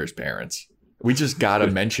Xander's parents. We just got a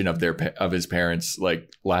mention of his parents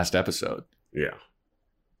like last episode. Yeah.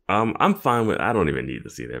 I'm fine with... I don't even need to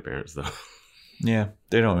see their parents, though. Yeah,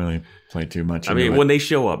 they don't really play too much. I mean, when they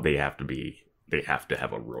show up, they have to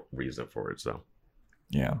have a real reason for it, so...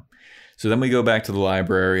 Yeah. So then we go back to the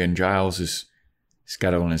library, and Giles he's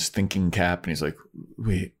got on his thinking cap, and he's like,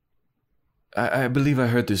 wait, I believe I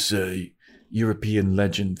heard this European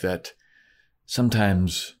legend that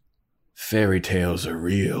sometimes fairy tales are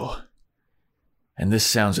real. And this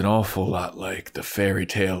sounds an awful lot like the fairy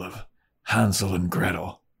tale of Hansel and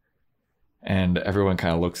Gretel. And everyone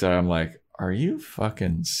kind of looks at him like, are you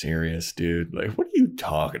fucking serious, dude? Like, what are you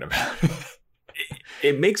talking about?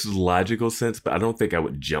 It makes logical sense, but I don't think I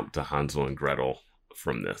would jump to Hansel and Gretel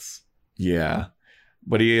from this. Yeah.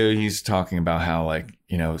 But he's talking about how, like,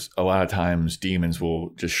 you know, a lot of times demons will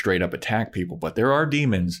just straight up attack people. But there are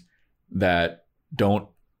demons that don't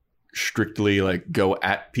strictly, like, go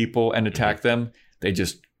at people and attack them. They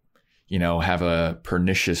just, you know, have a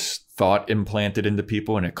pernicious thought implanted into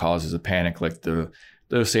people, and it causes a panic, like the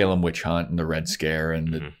Salem witch hunt and the Red Scare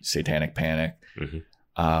and the Satanic Panic.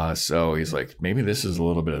 So he's like, maybe this is a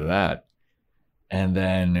little bit of that. And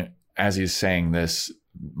then as he's saying this,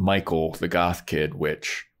 Michael, the goth kid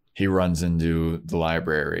witch, he runs into the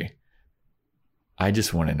library. I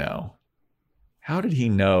just want to know, how did he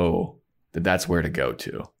know that that's where to go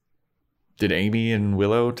to? Did Amy and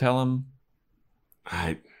Willow tell him?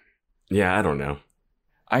 I don't know.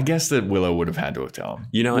 I guess that Willow would have had to have told him.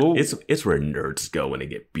 You know, it's where nerds go when they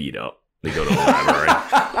get beat up. They go to the library.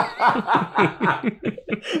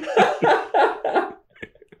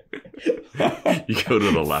 You go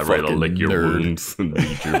to the library to lick your wounds and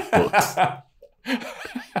read your books.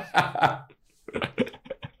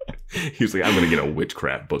 He's like, I'm going to get a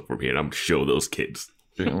witchcraft book from here and I'm going to show those kids.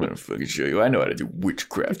 I'm going to fucking show you. I know how to do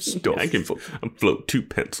witchcraft stuff. I can float 2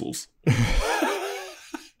 pencils.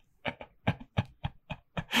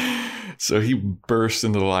 So he bursts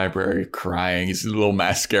into the library crying. He's a little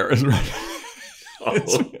mascara's running.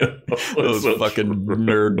 Those fucking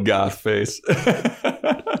nerd goth face.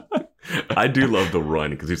 I do love the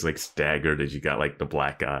run because he's like staggered as you got like the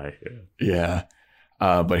black eye. Yeah.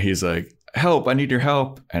 But he's like, help, I need your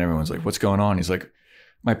help. And everyone's like, what's going on? He's like,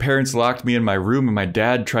 my parents locked me in my room and my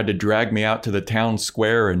dad tried to drag me out to the town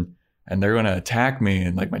square and they're going to attack me.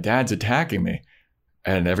 And like, my dad's attacking me.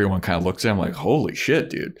 And everyone kind of looks at him like, holy shit,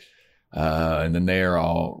 dude. And then they are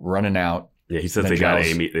all running out. Yeah, he says they got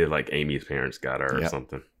Amy. Like Amy's parents got her or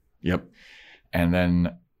something. Yep. And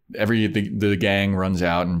then the gang runs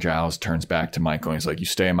out and Giles turns back to Michael. And he's like, you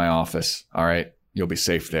stay in my office. All right. You'll be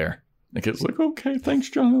safe there. The kid's like, okay, thanks,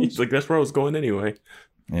 Giles. He's like, that's where I was going anyway.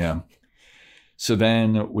 Yeah. So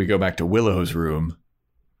then we go back to Willow's room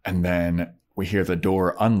and then we hear the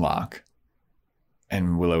door unlock.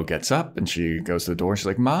 And Willow gets up and she goes to the door. She's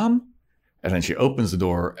like, Mom? And then she opens the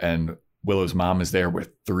door and Willow's mom is there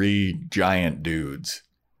with 3 giant dudes.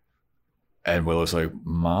 And Willow's like,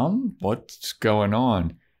 Mom, what's going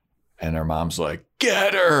on? And her mom's like,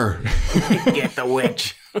 get her! Get the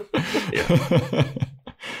witch!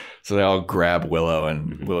 So they all grab Willow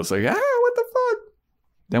and Willow's like, what the fuck?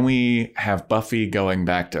 Then we have Buffy going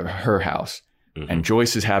back to her house. And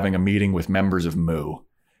Joyce is having a meeting with members of Moo.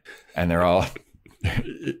 And they're all...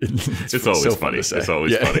 it's always so funny. It's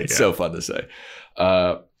always funny. It's so fun to say.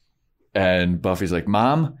 And Buffy's like,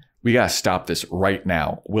 Mom, we got to stop this right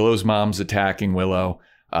now. Willow's mom's attacking Willow.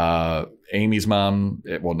 Amy's mom,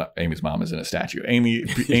 Amy's mom isn't a statue.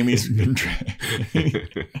 Amy's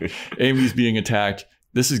being attacked.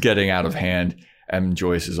 This is getting out of hand. And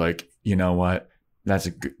Joyce is like, you know what? That's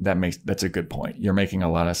a good point. You're making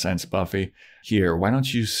a lot of sense, Buffy. Here, why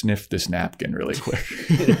don't you sniff this napkin really quick?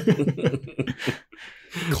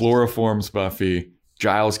 Chloroforms Buffy.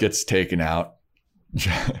 Giles gets taken out.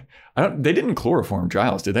 They didn't chloroform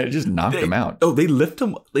Giles, did they? They just knocked him out. Oh, they lift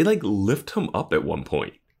him. They like lift him up at one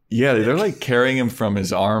point. Yeah, they're like carrying him from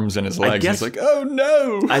his arms and his legs. He's like, oh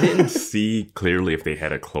no! I didn't see clearly if they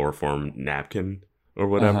had a chloroform napkin or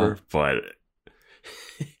whatever, but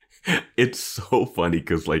it's so funny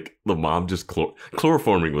because like the mom just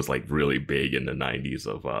chloroforming was like really big in the 90s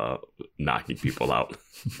of knocking people out.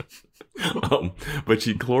 But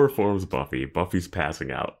she chloroforms Buffy. Buffy's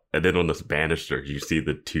passing out, and then on this banister you see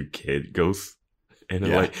the 2 kid ghosts, and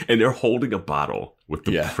they're they're holding a bottle with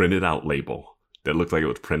the printed out label that looks like it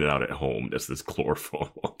was printed out at home. That's this chloroform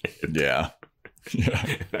on it. Yeah.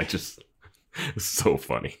 It's so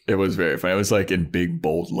funny. It was very funny. It was like in big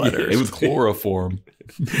bold letters. Yeah, it was chloroform.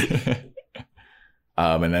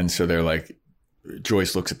 And then so they're like,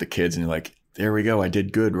 Joyce looks at the kids and they're like, there we go. I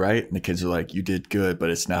did good, right? And the kids are like, you did good, but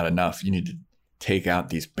it's not enough. You need to take out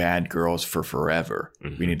these bad girls for forever.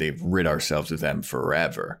 We need to rid ourselves of them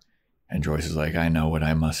forever. And Joyce is like, I know what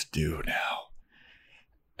I must do now.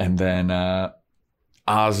 And then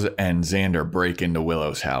Oz and Xander break into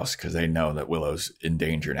Willow's house because they know that Willow's in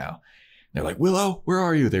danger now. They're like, Willow, where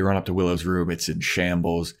are you? They run up to Willow's room. It's in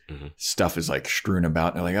shambles. Stuff is like strewn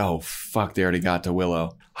about. And they're like, oh, fuck, they already got to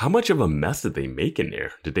Willow. How much of a mess did they make in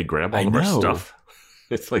there? Did they grab all of her stuff?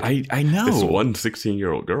 It's like, I know. This one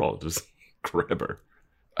 16-year-old girl, just grab her.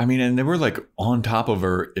 I mean, and they were like on top of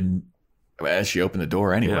her as she opened the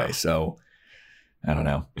door anyway. Yeah. So I don't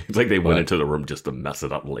know. It's like they went into the room just to mess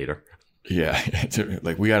it up later. Yeah.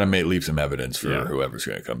 Like we got to leave some evidence for whoever's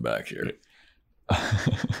going to come back here.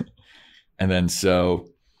 And then so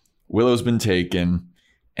Willow's been taken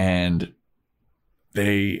and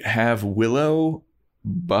they have Willow,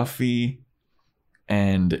 Buffy,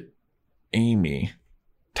 and Amy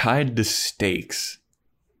tied to stakes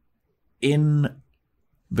in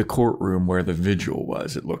the courtroom where the vigil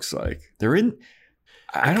was, it looks like. They're in...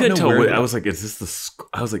 I don't know where... I was like, is this the...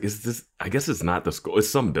 I was like, is this... I guess it's not the school. It's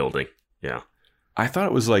some building. Yeah. I thought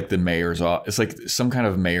it was like the mayor's office. It's like some kind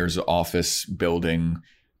of mayor's office building...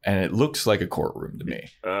 And it looks like a courtroom to me.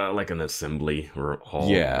 Like an assembly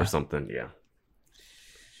hall or something. Yeah.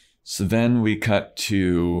 So then we cut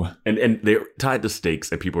to... And they're tied to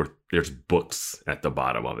stakes and there's books at the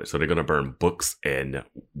bottom of it. So they're going to burn books and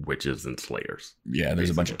witches and slayers. Yeah, there's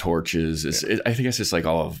a bunch of torches. I think it's just like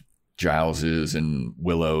all of Giles's and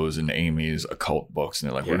Willow's and Amy's occult books. And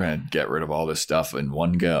they're like, we're going to get rid of all this stuff in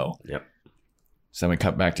one go. Yep. So then we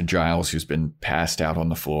cut back to Giles, who's been passed out on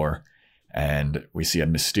the floor. And we see a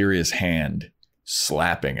mysterious hand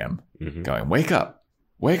slapping him, going, wake up,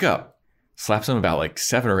 wake up. Slaps him about like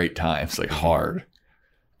 7 or 8 times, like hard.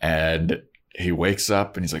 And he wakes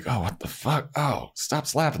up and he's like, oh, what the fuck? Oh, stop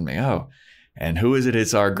slapping me. Oh. And who is it?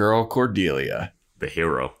 It's our girl, Cordelia. The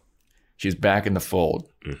hero. She's back in the fold.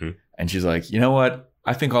 And she's like, you know what?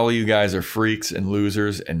 I think all of you guys are freaks and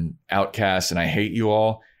losers and outcasts and I hate you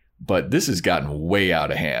all. But this has gotten way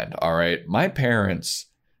out of hand. All right. My parents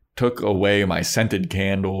took away my scented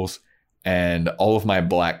candles and all of my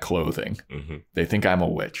black clothing. Mm-hmm. They think I'm a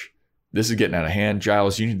witch. This is getting out of hand.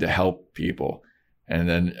 Giles, you need to help people. And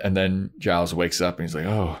then Giles wakes up and he's like,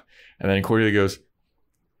 oh. And then Cordelia goes,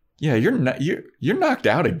 yeah, you're knocked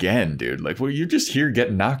out again, dude. Like, well, you're just here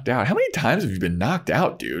getting knocked out. How many times have you been knocked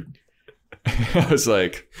out, dude? I was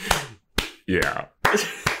like, yeah.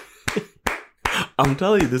 I'm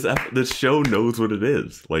telling you, this show knows what it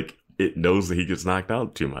is. Like, it knows that he gets knocked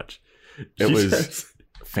out too much. It was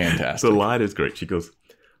fantastic. The line is great. She goes,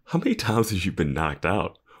 how many times have you been knocked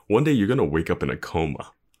out? One day you're going to wake up in a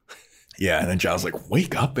coma. Yeah, and then Giles like,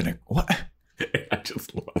 wake up in a... What? I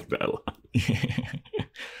just love that line.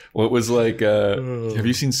 Well, it was like, have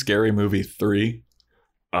you seen Scary Movie 3?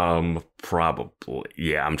 Probably.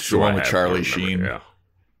 Yeah, I'm sure. The one with Charlie Sheen. Yeah.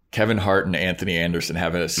 Kevin Hart and Anthony Anderson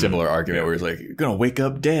having a similar argument where he's like, you're going to wake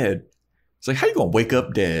up dead. It's like, how you going to wake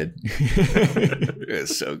up dead?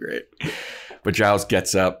 It's so great. But Giles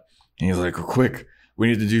gets up and he's like, quick, we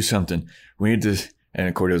need to do something. We need to...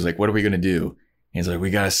 And Cordelia's like, what are we going to do? And he's like,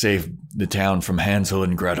 we got to save the town from Hansel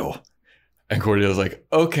and Gretel. And Cordelia's like,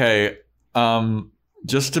 okay,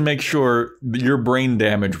 just to make sure your brain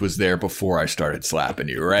damage was there before I started slapping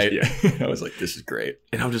you, right? Yeah. I was like, this is great.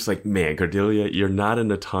 And I'm just like, man, Cordelia, you're not in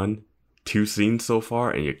a ton. 2 scenes so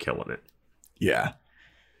far, and you're killing it. Yeah.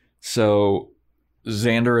 So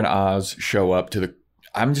Xander and Oz show up to the...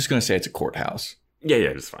 I'm just going to say it's a courthouse. Yeah,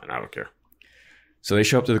 it's fine. I don't care. So they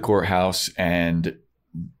show up to the courthouse, and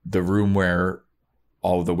the room where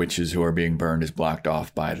all of the witches who are being burned is blocked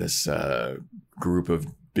off by this group of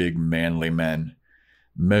big manly men.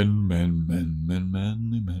 Manly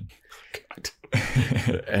men.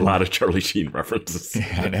 A lot of Charlie Sheen references.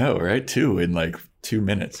 Yeah, I know, right? 2 in like 2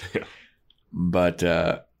 minutes. Yeah. But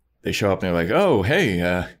they show up and they're like, oh,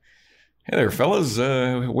 hey there, fellas.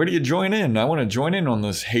 Where do you join in? I want to join in on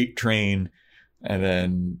this hate train. And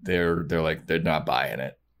then they're like, they're not buying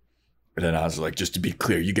it. And then Oz is like, just to be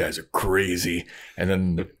clear, you guys are crazy. And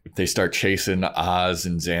then they start chasing Oz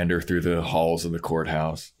and Xander through the halls of the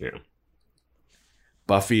courthouse. Yeah.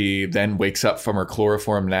 Buffy then wakes up from her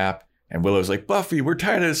chloroform nap, and Willow's like, Buffy, we're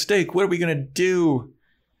tired of the stake. What are we going to do?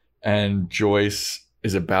 And Joyce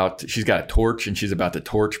is she's got a torch, and she's about to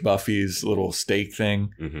torch Buffy's little stake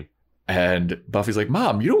thing. Mm-hmm. And Buffy's like,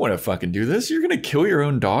 Mom, you don't want to fucking do this. You're going to kill your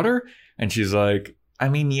own daughter? And she's like, I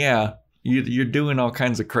mean, yeah, you're doing all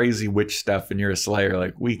kinds of crazy witch stuff and you're a slayer.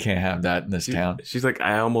 Like, we can't have that in this town. She's like,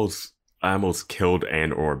 I almost killed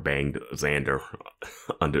and or banged Xander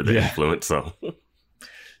under the influence.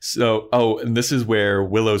 So, and this is where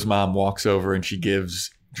Willow's mom walks over and she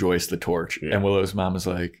gives Joyce the torch. Yeah. And Willow's mom is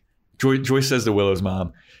like, Joyce says to Willow's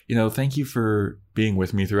mom, thank you for being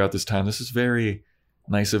with me throughout this time. This is very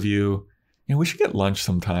nice of you. We should get lunch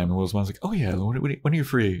sometime. And Willow's mom's like, oh, yeah, when are you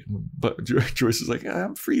free? But Joyce is like,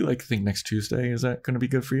 I'm free, I think next Tuesday. Is that going to be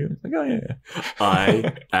good for you? Like, oh, yeah.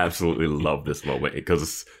 I absolutely love this moment because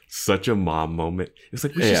it's such a mom moment. It's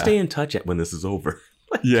like, we should stay in touch when this is over.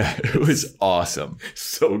 Yeah, it was awesome.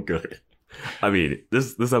 So good. I mean,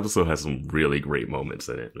 this episode has some really great moments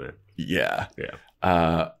in it, man. Yeah.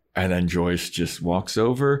 And then Joyce just walks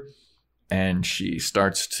over and she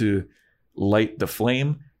starts to light the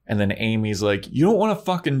flame. And then Amy's like, you don't want to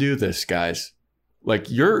fucking do this, guys.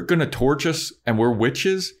 Like, you're going to torch us and we're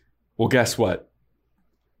witches? Well, guess what?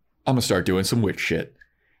 I'm going to start doing some witch shit.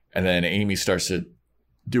 And then Amy starts to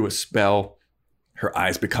do a spell. Her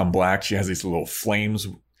eyes become black. She has these little flames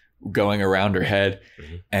going around her head.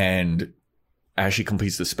 Mm-hmm. And as she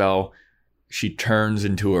completes the spell, she turns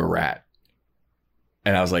into a rat.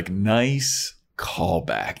 And I was like, nice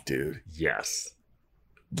callback, dude. Yes.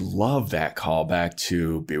 Love that callback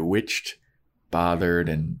to Bewitched, Bothered,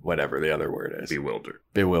 and whatever the other word is.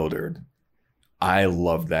 Bewildered. I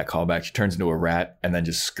loved that callback. She turns into a rat and then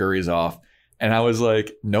just scurries off. And I was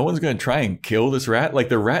like, no one's going to try and kill this rat. Like,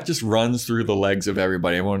 the rat just runs through the legs of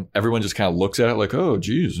everybody. Everyone just kind of looks at it like, oh,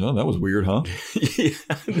 geez, no, that was weird, huh? Yeah.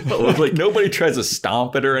 No, like, nobody tries to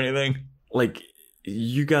stomp it or anything. Like,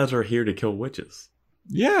 you guys are here to kill witches.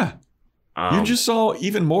 Yeah. You just saw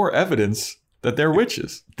even more evidence that they're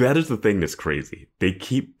witches. That is the thing that's crazy. They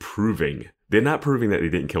keep proving. They're not proving that they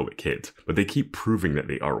didn't kill the kids, but they keep proving that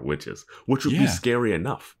they are witches, which would be scary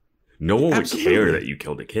enough. No one would care that you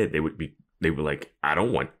killed a kid. They were like, I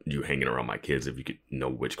don't want you hanging around my kids if you could know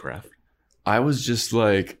witchcraft. I was just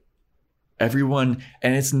like, everyone,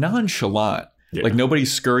 and it's nonchalant. Yeah. Like, nobody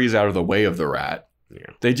scurries out of the way of the rat.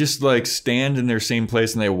 Yeah. They just like stand in their same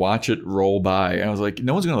place and they watch it roll by. And I was like,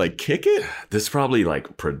 no one's going to like kick it? There's probably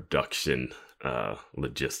like production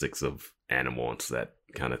logistics of animals, that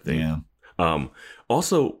kind of thing. Yeah.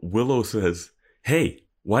 Also, Willow says, hey,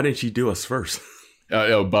 why didn't you do us first?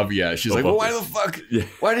 Oh, Buffy, yeah. She's like, well, why the fuck? Yeah.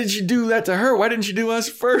 Why did you do that to her? Why didn't you do us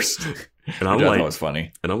first? And I'm like, that was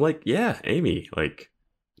funny. And I'm like, yeah, Amy, like,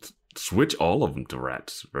 switch all of them to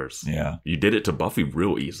rats first. Yeah. You did it to Buffy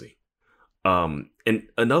real easy. And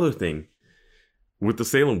another thing, with the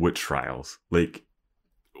Salem witch trials, like,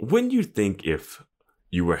 when you think if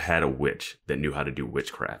you had a witch that knew how to do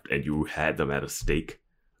witchcraft and you had them at a stake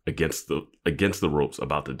against the ropes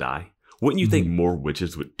about to die, wouldn't you think more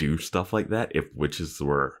witches would do stuff like that if witches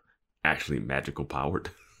were actually magical powered?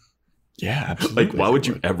 Yeah, absolutely. Like, why would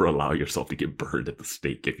you ever allow yourself to get burned at the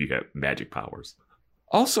stake if you have magic powers?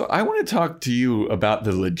 Also, I want to talk to you about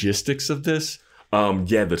the logistics of this.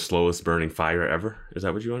 Yeah, the slowest burning fire ever. Is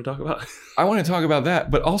that what you want to talk about? I want to talk about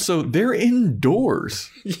that, but also they're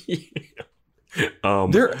indoors.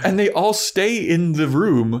 And they all stay in the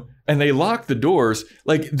room and they lock the doors.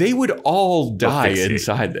 Like, they would all die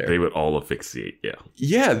inside there. They would all asphyxiate, yeah.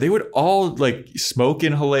 Yeah, they would all, like, smoke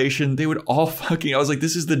inhalation. They would all fucking... I was like,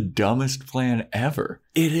 this is the dumbest plan ever.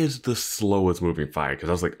 It is the slowest moving fire, because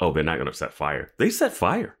I was like, oh, they're not going to set fire. They set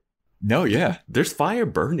fire. No, yeah. There's fire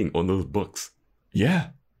burning on those books. Yeah.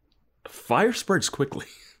 Fire spreads quickly.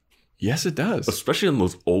 Yes, it does. Especially on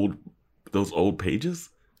those old pages.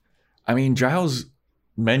 I mean, Giles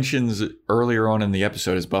mentions earlier on in the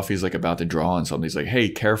episode as Buffy's like about to draw on something. He's like, hey,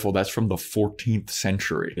 careful, that's from the 14th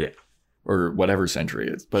century. Yeah. Or whatever century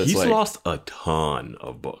it is. But he's it's like, lost a ton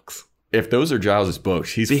of books. If those are Giles'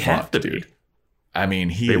 books, he's fucked, dude. I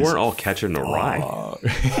mean, they weren't all catching the rye.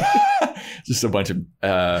 Just a bunch of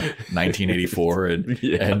 1984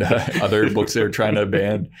 and other books they were trying to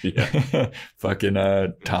ban. Yeah. Fucking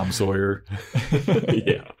Tom Sawyer.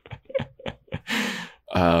 Yeah.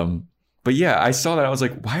 But yeah, I saw that. I was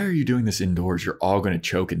like, why are you doing this indoors? You're all going to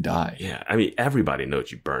choke and die. Yeah. I mean, everybody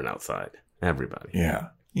knows you burn outside. Everybody. Yeah.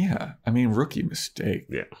 Yeah. I mean, rookie mistake.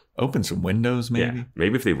 Yeah. Open some windows, maybe. Yeah.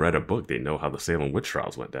 Maybe if they read a book, they know how the Salem witch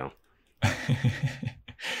trials went down.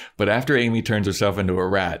 But after Amy turns herself into a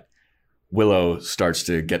rat, Willow starts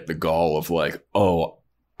to get the gall of like, oh,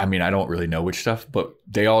 I mean, I don't really know witch stuff, but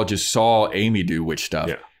they all just saw Amy do witch stuff.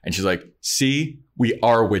 Yeah. And she's like, see, we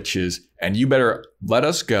are witches and you better let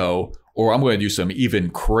us go or I'm going to do some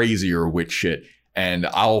even crazier witch shit and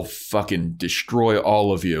I'll fucking destroy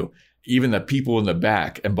all of you, even the people in the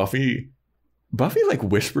back. And Buffy like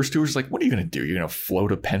whispers to her, she's like, what are you going to do? You're going to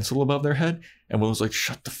float a pencil above their head? And Willow's like,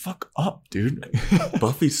 shut the fuck up, dude.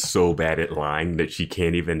 Buffy's so bad at lying that she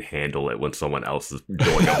can't even handle it when someone else is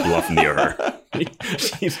doing a bluff near her.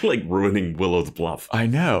 She's like ruining Willow's bluff. I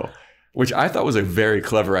know. Which I thought was a very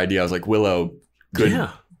clever idea. I was like, Willow,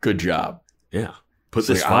 good job. Yeah. Put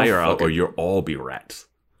this fire out or you'll all be rats.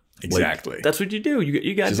 Exactly. Like, that's what you do.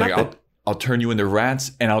 You got nothing. Like, I'll turn you into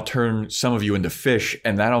rats and I'll turn some of you into fish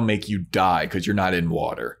and that'll make you die because you're not in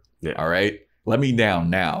water. Yeah. All right? Let me down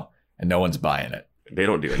now. And no one's buying it. They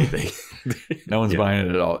don't do anything. No one's buying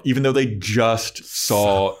it at all. Even though they just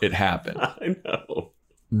saw it happen. I know.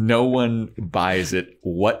 No one buys it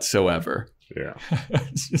whatsoever. Yeah.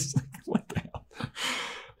 It's just like, what the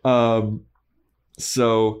hell?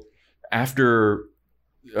 So after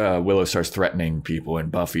Willow starts threatening people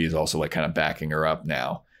and Buffy is also like kind of backing her up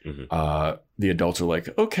now, the adults are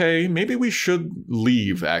like, okay, maybe we should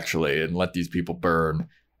leave actually and let these people burn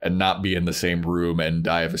and not be in the same room and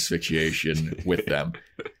die of asphyxiation with them.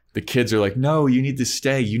 The kids are like, no, you need to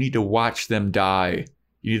stay. You need to watch them die.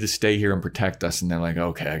 You need to stay here and protect us. And they're like,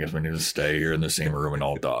 okay, I guess we need to stay here in the same room and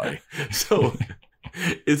all die. So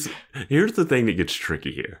here's the thing that gets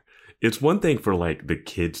tricky here. It's one thing for like the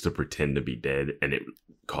kids to pretend to be dead and it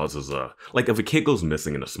causes like if a kid goes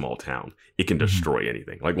missing in a small town, it can destroy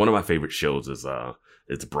anything. Like one of my favorite shows is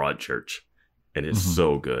it's Broadchurch and it's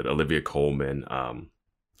so good. Olivia Colman,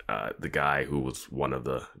 the guy who was one of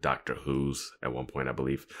the Doctor Who's at one point, I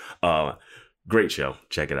believe. Great show.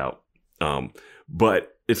 Check it out.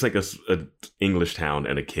 But it's like a English town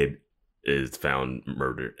and a kid is found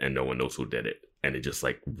murdered and no one knows who did it. And it just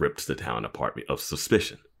like rips the town apart of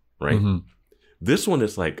suspicion, right? Mm-hmm. This one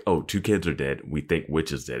is like, oh, 2 kids are dead. We think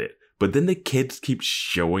witches did it. But then the kids keep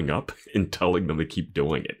showing up and telling them to keep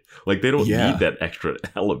doing it. Like they don't need that extra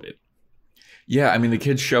element. Yeah, I mean, the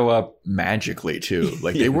kids show up magically, too.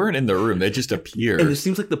 Like, they weren't in the room. They just appeared. And it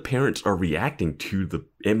seems like the parents are reacting to the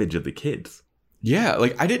image of the kids. Yeah,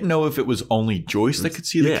 like, I didn't know if it was only Joyce that could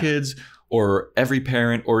see the kids or every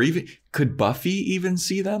parent or even... Could Buffy even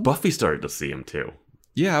see them? Buffy started to see them, too.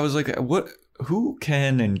 Yeah, I was like, what? Who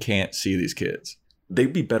can and can't see these kids?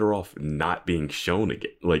 They'd be better off not being shown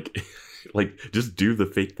again. Like, just do the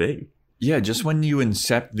fake thing. Yeah, just when you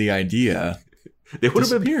incept the idea... They would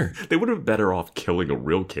have been better off killing a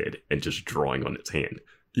real kid and just drawing on its hand.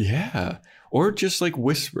 Yeah. Or just like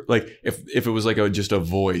whisper, like if it was like just a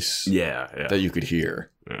voice that you could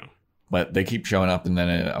hear. Yeah. But they keep showing up, and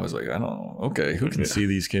then I was like, I don't know. Okay, who can see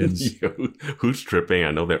these kids? Who's tripping?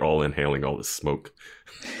 I know they're all inhaling all this smoke.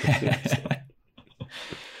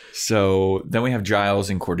 So then we have Giles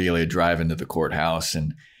and Cordelia drive into the courthouse,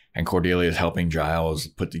 and Cordelia is helping Giles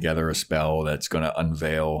put together a spell that's going to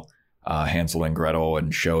unveil Hansel and Gretel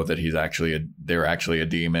and show that they're actually a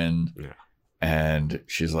demon. Yeah. And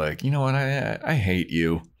she's like, you know what? I hate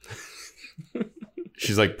you.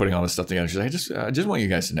 She's like putting all this stuff together. She's like, I just want you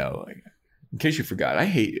guys to know, like, in case you forgot, I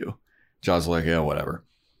hate you. Giles is like, yeah, whatever.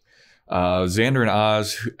 Xander and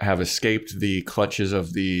Oz have escaped the clutches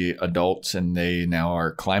of the adults, and they now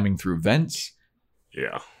are climbing through vents.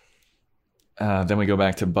 Yeah. Then we go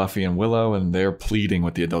back to Buffy and Willow, and they're pleading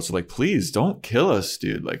with the adults. They're like, please don't kill us,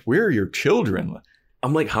 dude. Like, we're your children.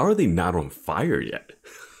 I'm like, how are they not on fire yet?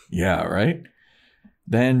 Yeah, right?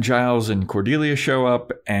 Then Giles and Cordelia show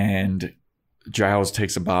up, and Giles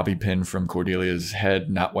takes a bobby pin from Cordelia's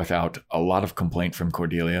head, not without a lot of complaint from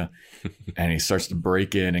Cordelia. And he starts to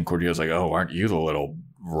break in, and Cordelia's like, oh, aren't you the little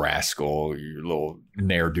rascal, you little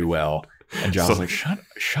ne'er-do-well? And Giles is like,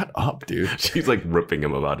 shut up, dude. She's like ripping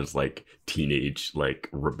him about his like teenage like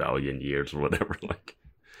rebellion years or whatever. Like,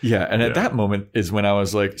 yeah, and at that moment is when I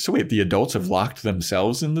was like, so wait, the adults have locked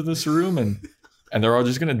themselves into this room, and they're all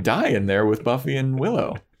just gonna die in there with Buffy and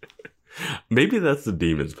Willow. Maybe that's the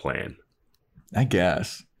demon's plan. I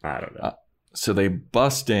guess. I don't know. So they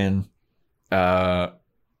bust in.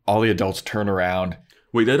 All the adults turn around.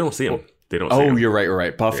 Wait, they don't see him. They don't see him. Oh, you're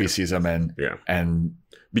right. Buffy sees him, and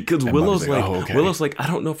because Willow's like, okay. Willow's like, I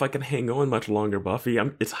don't know if I can hang on much longer, Buffy.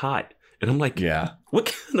 It's hot. And I'm like, yeah. What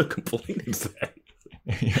kind of complaint is that?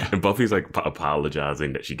 Yeah. And Buffy's like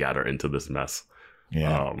apologizing that she got her into this mess.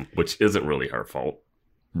 Yeah. Which isn't really her fault.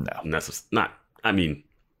 No. I mean,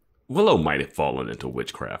 Willow might have fallen into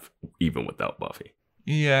witchcraft even without Buffy.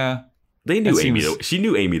 Yeah. They knew she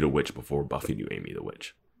knew Amy the Witch before Buffy knew Amy the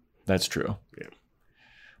Witch. That's true. Yeah.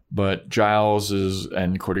 But Giles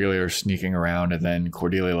and Cordelia are sneaking around, and then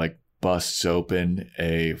Cordelia like busts open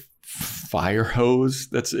a fire hose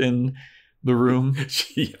that's in the room.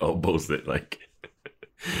 She elbows it like,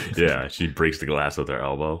 yeah, she breaks the glass with her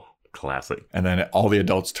elbow. Classic. And then all the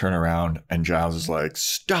adults turn around, and Giles is like,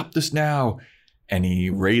 stop this now. And he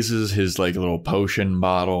raises his like little potion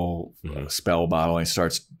bottle, spell bottle, and he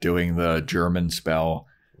starts doing the German spell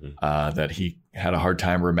that he had a hard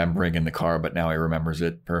time remembering in the car, but now he remembers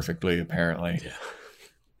it perfectly, apparently. Yeah.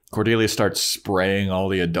 Cordelia starts spraying all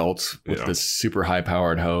the adults with this super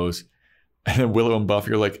high-powered hose. And then Willow and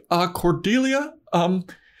Buffy are like, Cordelia,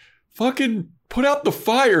 fucking put out the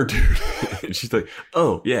fire, dude. And she's like,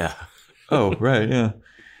 oh, yeah. Oh, right, yeah.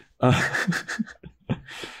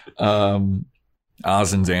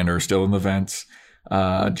 Oz and Xander are still in the vents.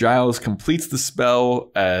 Giles completes the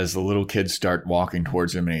spell as the little kids start walking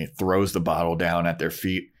towards him, and he throws the bottle down at their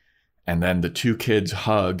feet. And then the two kids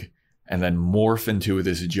hug and then morph into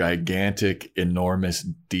this gigantic, enormous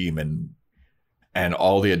demon. And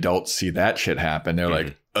all the adults see that shit happen. They're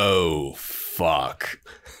like, oh, fuck.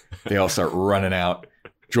 They all start running out.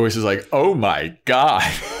 Joyce is like, oh my God.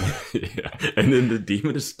 Yeah. And then the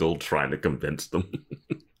demon is still trying to convince them.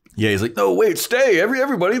 Yeah, he's like, no, wait, stay.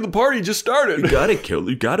 Everybody, the party just started.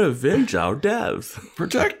 You gotta avenge our deaths.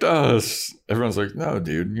 Protect us. Everyone's like, no,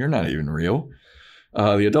 dude, you're not even real.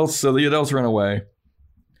 The adults run away.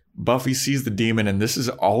 Buffy sees the demon, and this is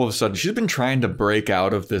all of a sudden, she's been trying to break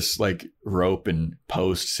out of this like rope and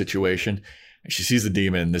post situation. And she sees the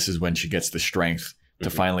demon, and this is when she gets the strength to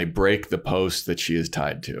finally break the post that she is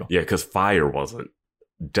tied to. Yeah, because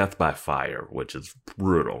death by fire, which is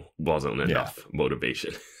brutal, wasn't enough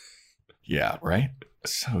motivation. Yeah, right?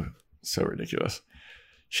 So ridiculous.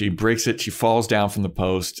 She breaks it. She falls down from the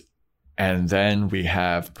post. And then we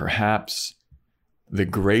have perhaps the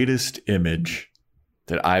greatest image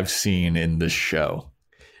that I've seen in this show.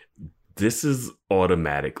 This is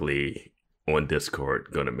automatically on Discord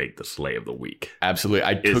going to make the Slay of the Week. Absolutely.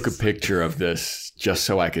 I took a picture of this just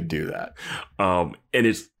so I could do that. And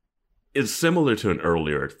it's similar to an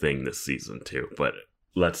earlier thing this season too, but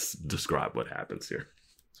let's describe what happens here.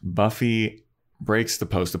 Buffy breaks the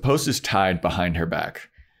post. The post is tied behind her back.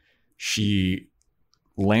 She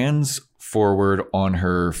lands forward on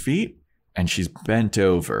her feet, and she's bent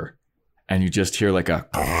over, and you just hear like a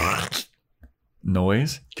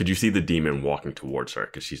noise. Could you see the demon walking towards her?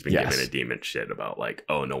 Because she's been giving a demon shit about like,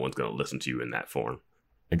 oh, no one's going to listen to you in that form.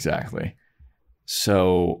 Exactly.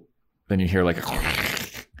 So then you hear like a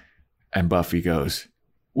and Buffy goes,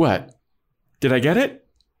 what? Did I get it?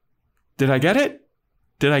 Did I get it?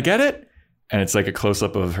 Did I get it? And it's like a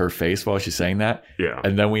close-up of her face while she's saying that. Yeah.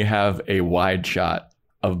 And then we have a wide shot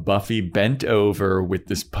of Buffy bent over with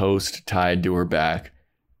this post tied to her back.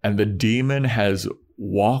 And the demon has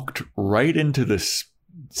walked right into the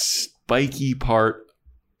spiky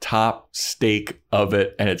top stake of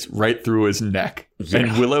it. And it's right through his neck. Yeah.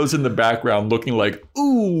 And Willow's in the background looking like,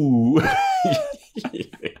 ooh.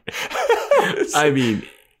 I mean,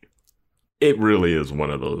 it really is one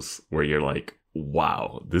of those where you're like,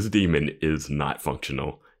 wow, this demon is not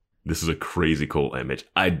functional. This is a crazy cool image.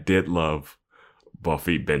 I did love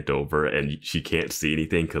Buffy bent over and she can't see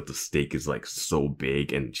anything because the stake is like so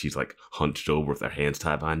big and she's like hunched over with her hands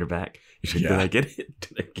tied behind her back. She's like, Did I get it?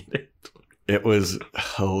 Did I get it? It was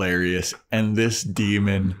hilarious. And this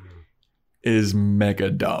demon is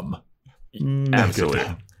mega dumb. Absolutely.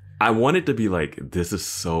 Dumb. I wanted to be like, this is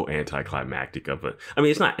so anticlimactic of it. I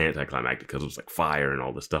mean, it's not anticlimactic because it was like fire and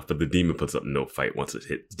all this stuff, but the demon puts up no fight once it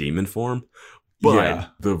hits demon form.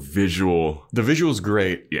 But the visual's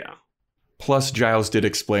great. Yeah. Plus, Giles did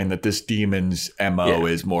explain that this demon's MO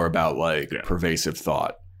is more about like pervasive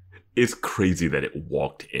thought. It's crazy that it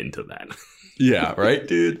walked into that. Yeah, right,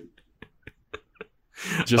 dude?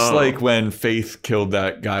 Just like when Faith killed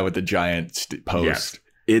that guy with the giant post. Yes.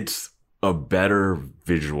 It's a better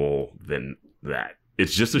visual than that.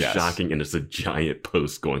 It's just as shocking, and it's a giant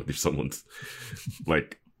post going through someone's...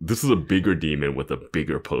 Like, this is a bigger demon with a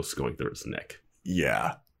bigger post going through his neck.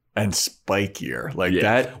 Yeah. And spikier. Like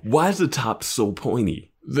that... Why is the top so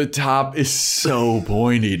pointy? The top is so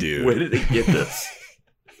pointy, dude. Where did they get this?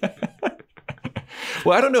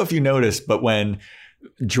 Well, I don't know if you noticed, but when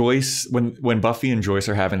Joyce... When Buffy and Joyce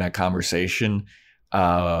are having that conversation...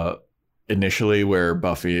 initially where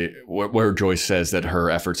Joyce says that her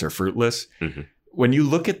efforts are fruitless. Mm-hmm. When you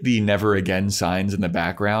look at the Never Again signs in the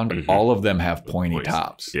background, all of them have pointy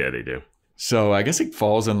tops. Yeah, they do. So I guess it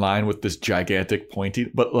falls in line with this gigantic pointy,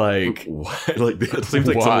 but like... Why? Like, it seems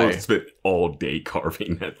like someone spent all day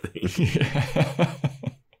carving that thing. Yeah.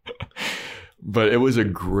 But it was a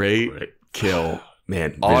great kill.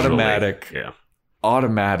 Man, automatic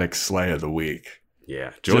slay of the week.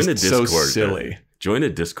 Yeah. Join the Discord. So silly. Join the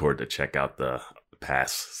Discord to check out the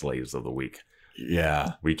past slays of the week.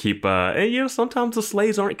 Yeah. We keep, sometimes the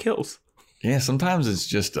slays aren't kills. Yeah, sometimes it's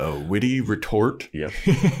just a witty retort. Yeah.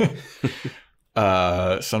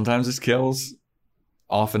 Sometimes it's kills.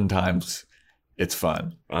 Oftentimes it's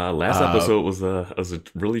fun. Last episode was a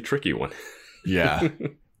really tricky one. Yeah.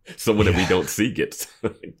 Someone that we don't see gets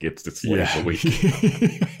the slay of the week.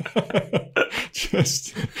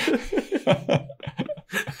 Just...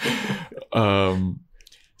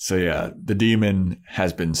 So yeah, the demon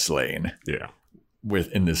has been slain. Yeah.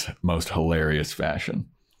 In this most hilarious fashion.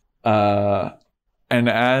 And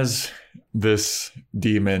as this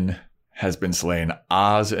demon has been slain,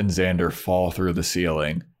 Oz and Xander fall through the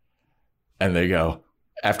ceiling and they go,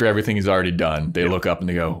 after everything is already done, they look up and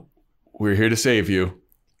they go, "We're here to save you."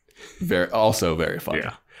 Also very funny.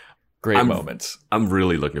 Yeah. Great moments. I'm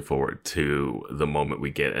really looking forward to the moment we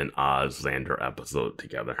get an Oz Xander episode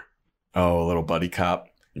together. Oh, a little buddy cop.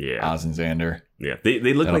 Yeah. Oz and Xander. Yeah.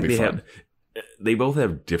 They look like they both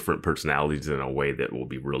have different personalities in a way that will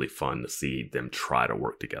be really fun to see them try to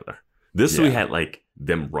work together. We had like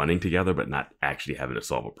them running together, but not actually having to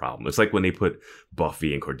solve a problem. It's like when they put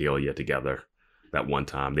Buffy and Cordelia together that one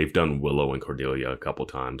time. They've done Willow and Cordelia a couple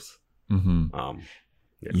times. Mm-hmm.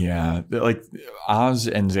 Yeah. Like Oz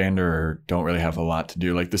and Xander don't really have a lot to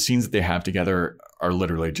do. Like the scenes that they have together are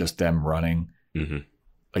literally just them running. Mm-hmm.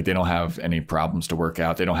 Like they don't have any problems to work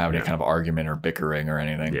out. They don't have any kind of argument or bickering or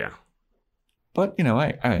anything. Yeah. But,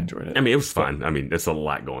 I enjoyed it. I mean, it was fun. I mean, there's a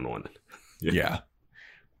lot going on. Yeah.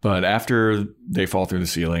 But after they fall through the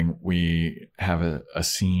ceiling, we have a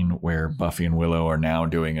scene where Buffy and Willow are now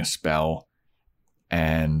doing a spell.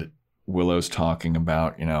 And Willow's talking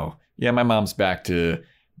about, my mom's back to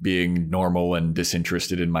being normal and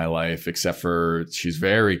disinterested in my life, except for she's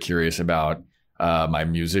very curious about my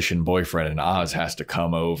musician boyfriend, and Oz has to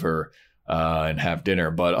come over and have dinner.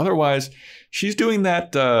 But otherwise, she's doing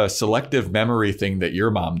that selective memory thing that your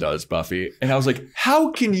mom does, Buffy. And I was like,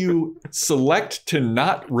 how can you select to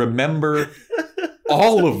not remember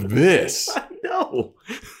all of this? I know.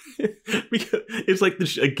 Because it's like,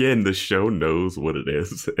 the show knows what it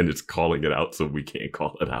is, and it's calling it out so we can't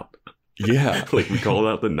call it out. Yeah. Like, we call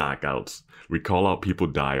out the knockouts. We call out people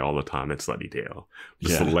die all the time at Sunnydale.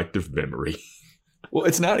 Selective memory. Well,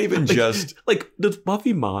 it's not even just... Like, does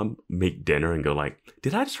Buffy mom make dinner and go like,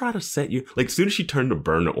 did I try to set you... Like, as soon as she turned the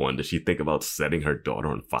burner on, does she think about setting her daughter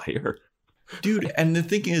on fire? Dude, and the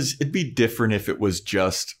thing is, it'd be different if it was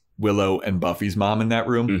just Willow and Buffy's mom in that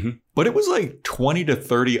room. Mm-hmm. But it was like 20 to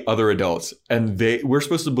 30 other adults. And we're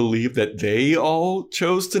supposed to believe that they all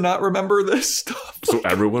chose to not remember this stuff. So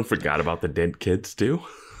everyone forgot about the dead kids too?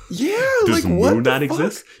 Yeah. Does like, what Moo the not fuck?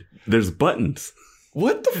 exist? There's buttons.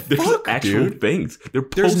 What the There's fuck, actual dude? things. There's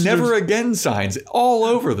Posters. never again signs all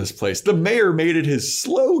over this place. The mayor made it his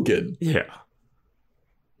slogan. Yeah.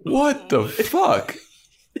 What the fuck?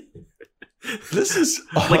 This is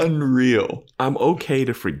unreal. I'm okay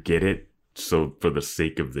to forget it, so for the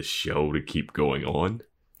sake of the show to keep going on,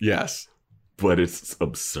 Yes. but it's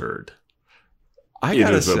absurd. I It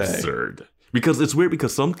gotta is say. absurd. Because it's weird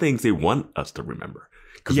because some things they want us to remember.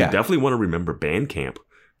 Because Yeah. we definitely want to remember band camp.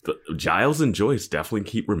 Giles and Joyce definitely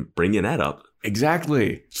keep bringing that up.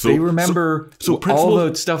 Exactly. So- they remember so all Principal-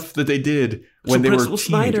 the stuff that they did when they were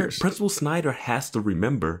teenagers. Principal Snyder has to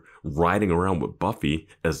remember riding around with Buffy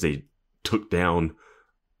as they took down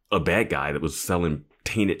a bad guy that was selling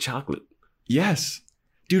tainted chocolate. Yes.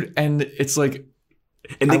 Dude, and it's like,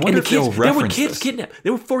 And, I and wonder the if they'll kids, there were reference kids this. kidnapped.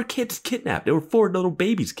 There were 4 kids kidnapped. There were 4 little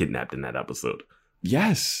babies kidnapped in that episode.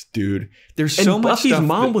 yes, dude. There's And so much Buffy's stuff.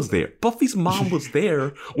 mom was there. Buffy's mom was there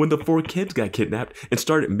when the 4 kids got kidnapped and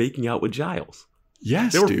started making out with Giles.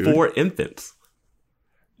 Yes, There were dude. 4 infants.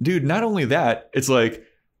 Dude, not only that, it's like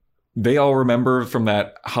they all remember from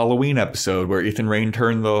that Halloween episode where Ethan Rain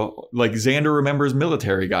turned Xander remembers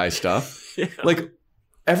military guy stuff. Yeah. Like,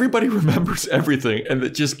 everybody remembers everything, and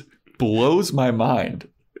it just blows my mind.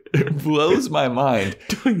 It blows my mind.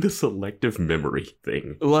 Doing the selective memory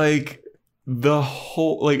thing. Like, the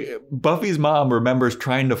whole, like, Buffy's mom remembers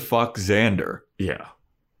trying to fuck Xander. Yeah.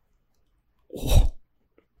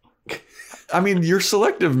 I mean, your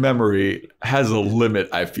selective memory has a limit,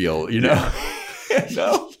 I feel, you know? You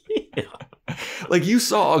know? Yeah. Like, you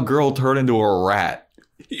saw a girl turn into a rat,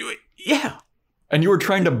 Yeah. and you were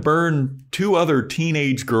trying to burn 2 other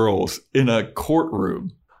teenage girls in a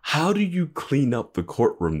courtroom. How do you clean up the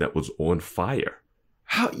courtroom that was on fire?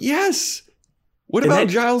 How? Yes. What And about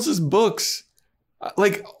that- Giles's books?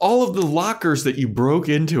 Like, all of the lockers that you broke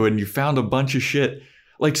into and you found a bunch of shit.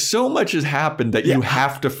 Like, so much has happened that you Yeah.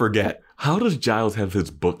 have to forget. How does Giles have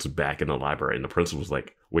his books back in the library? And the principal's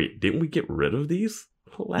like, wait, didn't we get rid of these?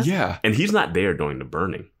 Yeah. And he's not there during the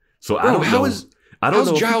burning. So I Bro, don't know. how's know if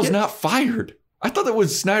he Giles gets- not fired? I thought that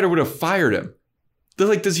was Snyder would have fired him.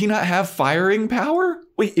 Does he not have firing power?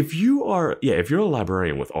 Wait, if you're a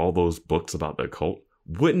librarian with all those books about the occult,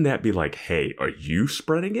 wouldn't that be like, hey, are you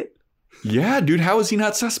spreading it? Yeah, dude. How is he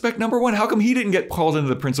not suspect number 1? How come he didn't get called into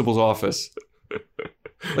the principal's office?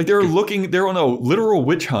 Like, they're on a literal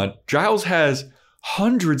witch hunt. Giles has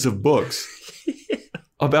hundreds of books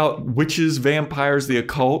about witches, vampires, the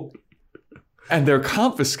occult, and they're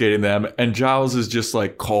confiscating them. And Giles is just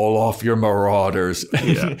like, call off your marauders.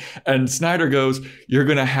 Yeah. And Snyder goes, you're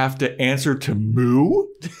going to have to answer to Moo?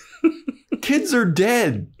 Kids are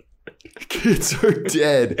dead. Kids are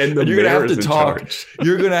dead. And the you're gonna mayor have to is in talk. charge.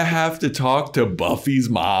 You're going to have to talk to Buffy's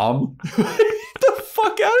mom. Get the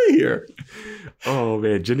fuck out of here. Oh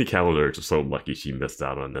man, Jenny Calendar is so lucky she missed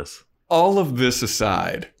out on this. All of this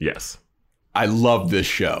aside, Yes. I love this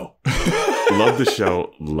show. Love the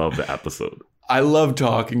show, love the episode. I love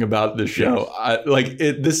talking about the show.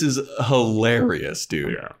 This is hilarious,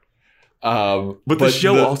 dude. Yeah. But the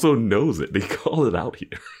show also knows it. They call it out here.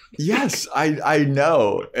 Yes, I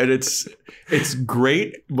know. And it's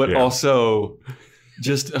great, but Yeah. also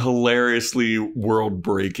just hilariously world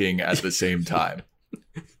breaking at the same time.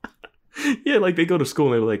 Yeah, like they go to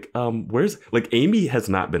school and they're like, where's like Amy has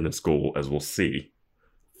not been in school, as we'll see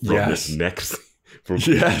from Yes. this next from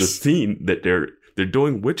Yes. the scene that they're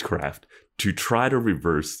doing witchcraft to try to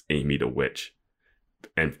reverse Amy the witch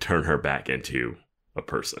and turn her back into a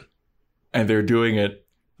person. And they're doing it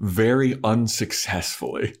very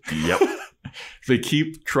unsuccessfully. Yep. They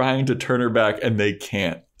keep trying to turn her back and they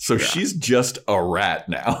can't. So Yeah. she's just a rat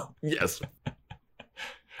now. Yes.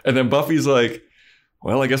 And then Buffy's like,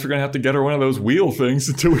 well, I guess we're going to have to get her one of those wheel things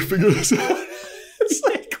until we figure this out. It's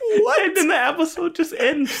like, what? And then the episode just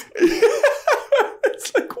ends.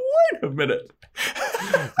 It's like, wait a minute.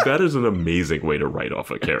 That is an amazing way to write off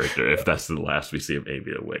a character if that's the last we see of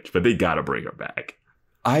Amy the Witch. But they gotta bring her back.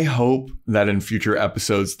 I hope that in future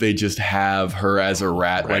episodes, they just have her as a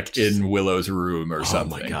rat, like in Willow's room or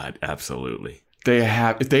something. Oh my god, absolutely. They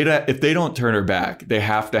have, if they don't turn her back, they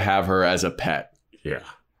have to have her as a pet. Yeah.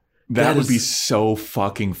 That would is- be so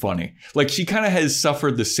fucking funny. Like, she kind of has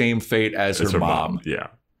suffered the same fate as her mom. Yeah.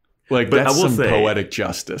 Like, But that's I will some say- poetic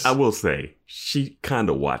justice. I will say, she kind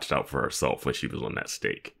of watched out for herself when she was on that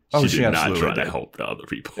stake. Oh, She she did not absolutely try to did. help the other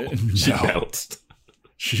people. No. She bounced.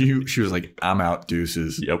 She was like, I'm out,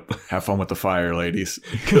 deuces. Yep. Have fun with the fire, ladies.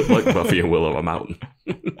 Good luck, Buffy and Willow. I'm out.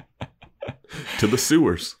 To the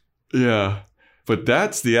sewers. Yeah. But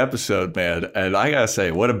that's the episode, man. And I gotta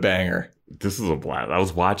say, what a banger. This is a blast. I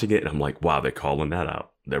was watching it and I'm like, wow, they're calling that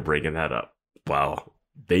out. They're bringing that up. Wow.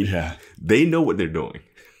 They know what they're doing.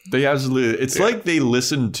 They absolutely, it's like they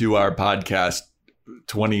listened to our podcast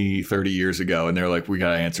 20, 30 years ago and they're like, we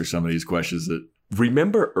gotta answer some of these questions that.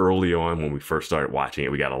 Remember early on when we first started watching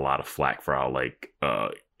it, we got a lot of flack for our like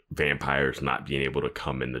vampires not being able to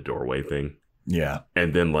come in the doorway thing. Yeah.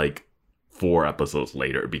 And then like 4 episodes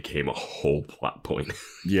later, it became a whole plot point.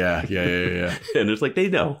 Yeah. And it's like, they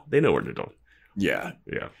know what they're doing. Yeah.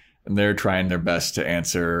 Yeah. And they're trying their best to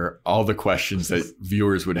answer all the questions that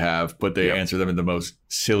viewers would have, but they answer them in the most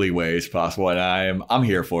silly ways possible. And I'm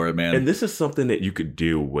here for it, man. And this is something that you could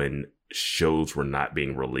do when shows were not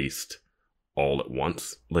being released all at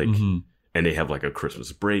once, like, and they have like a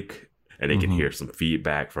Christmas break, and they can hear some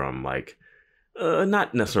feedback from like,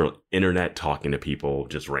 not necessarily internet talking to people,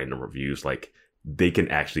 just random reviews. Like they can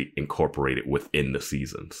actually incorporate it within the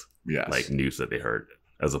seasons, like news that they heard,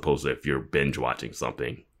 as opposed to if you're binge watching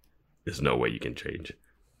something, there's no way you can change it,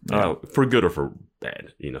 for good or for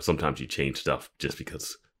bad. You know, sometimes you change stuff just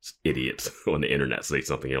because idiots on the internet say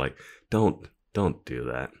something. You're like, don't do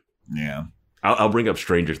that. Yeah. I'll bring up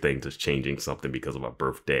Stranger Things as changing something because of a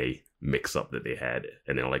birthday mix-up that they had,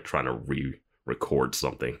 and they're like trying to re-record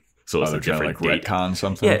something, so it's a different date. Retcon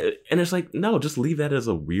something. Yeah, and it's like, no, just leave that as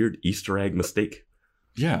a weird Easter egg mistake.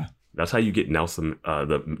 Yeah, that's how you get Nelson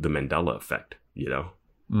the Mandela effect. You know.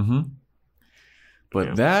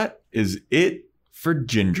 But that is it for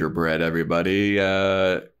Gingerbread, everybody.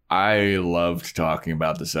 I loved talking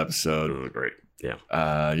about this episode. It was great.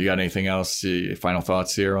 Yeah. You got anything else? Final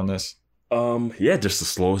thoughts here on this? Yeah, just the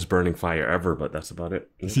slowest burning fire ever, but that's about it.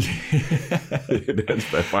 That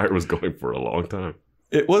fire was going for a long time.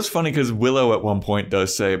 It was funny because Willow at one point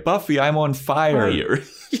does say, Buffy, I'm on fire.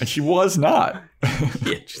 And she was not.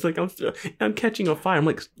 Yeah, she's like, I'm catching on fire. I'm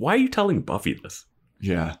like, why are you telling Buffy this?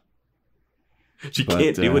 Yeah. She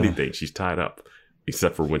can't do anything. She's tied up,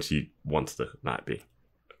 except for when she wants to not be.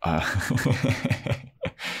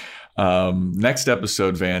 Next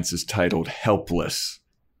episode, Vance, is titled Helpless.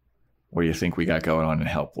 What do you think we got going on in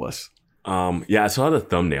Helpless? Yeah, I saw the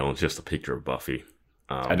thumbnail. It's just a picture of Buffy.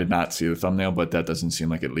 I did not see the thumbnail, but that doesn't seem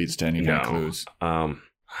like it leads to any clues.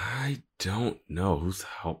 I don't know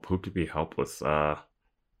who could be helpless. I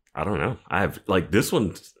don't know. I have like this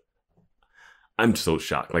one. I'm so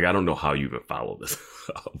shocked. Like I don't know how you even follow this.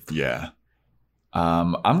 Yeah.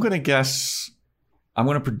 I'm gonna guess. I'm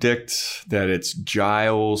gonna predict that it's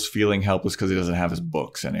Giles feeling helpless because he doesn't have his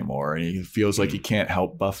books anymore, and he feels like he can't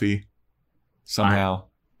help Buffy somehow.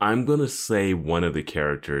 I'm gonna say one of the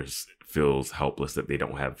characters feels helpless that they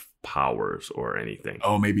don't have powers or anything.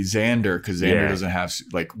 Oh, maybe Xander, because Xander doesn't have,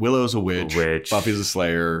 like, Willow's a witch. Buffy's a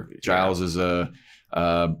slayer, Giles is a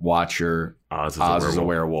watcher, Oz is a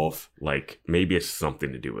werewolf. Like maybe it's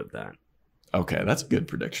something to do with that. Okay, that's a good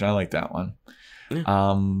prediction. I like that one.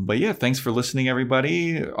 Yeah. But yeah, thanks for listening,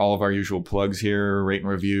 everybody. All of our usual plugs here: rate and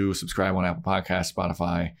review, subscribe on Apple Podcasts,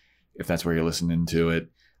 Spotify, if that's where you're listening to it.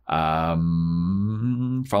 Follow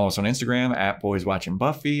us on Instagram at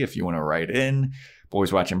BoysWatchingBuffy if you want to write in.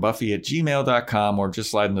 BoysWatchingBuffy@gmail.com, or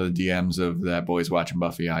just slide into the DMs of that Boys Watching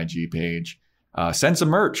Buffy IG page. Send some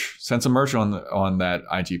merch on that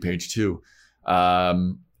IG page too.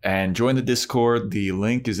 And join the Discord. The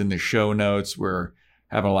link is in the show notes. We're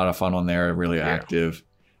having a lot of fun on there, really active.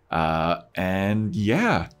 And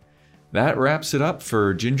yeah, that wraps it up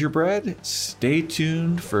for Gingerbread. Stay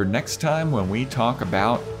tuned for next time when we talk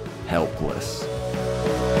about Helpless.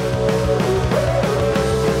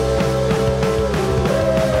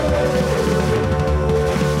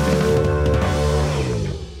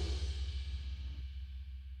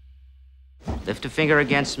 Lift a finger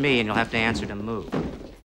against me and you'll have to answer to move.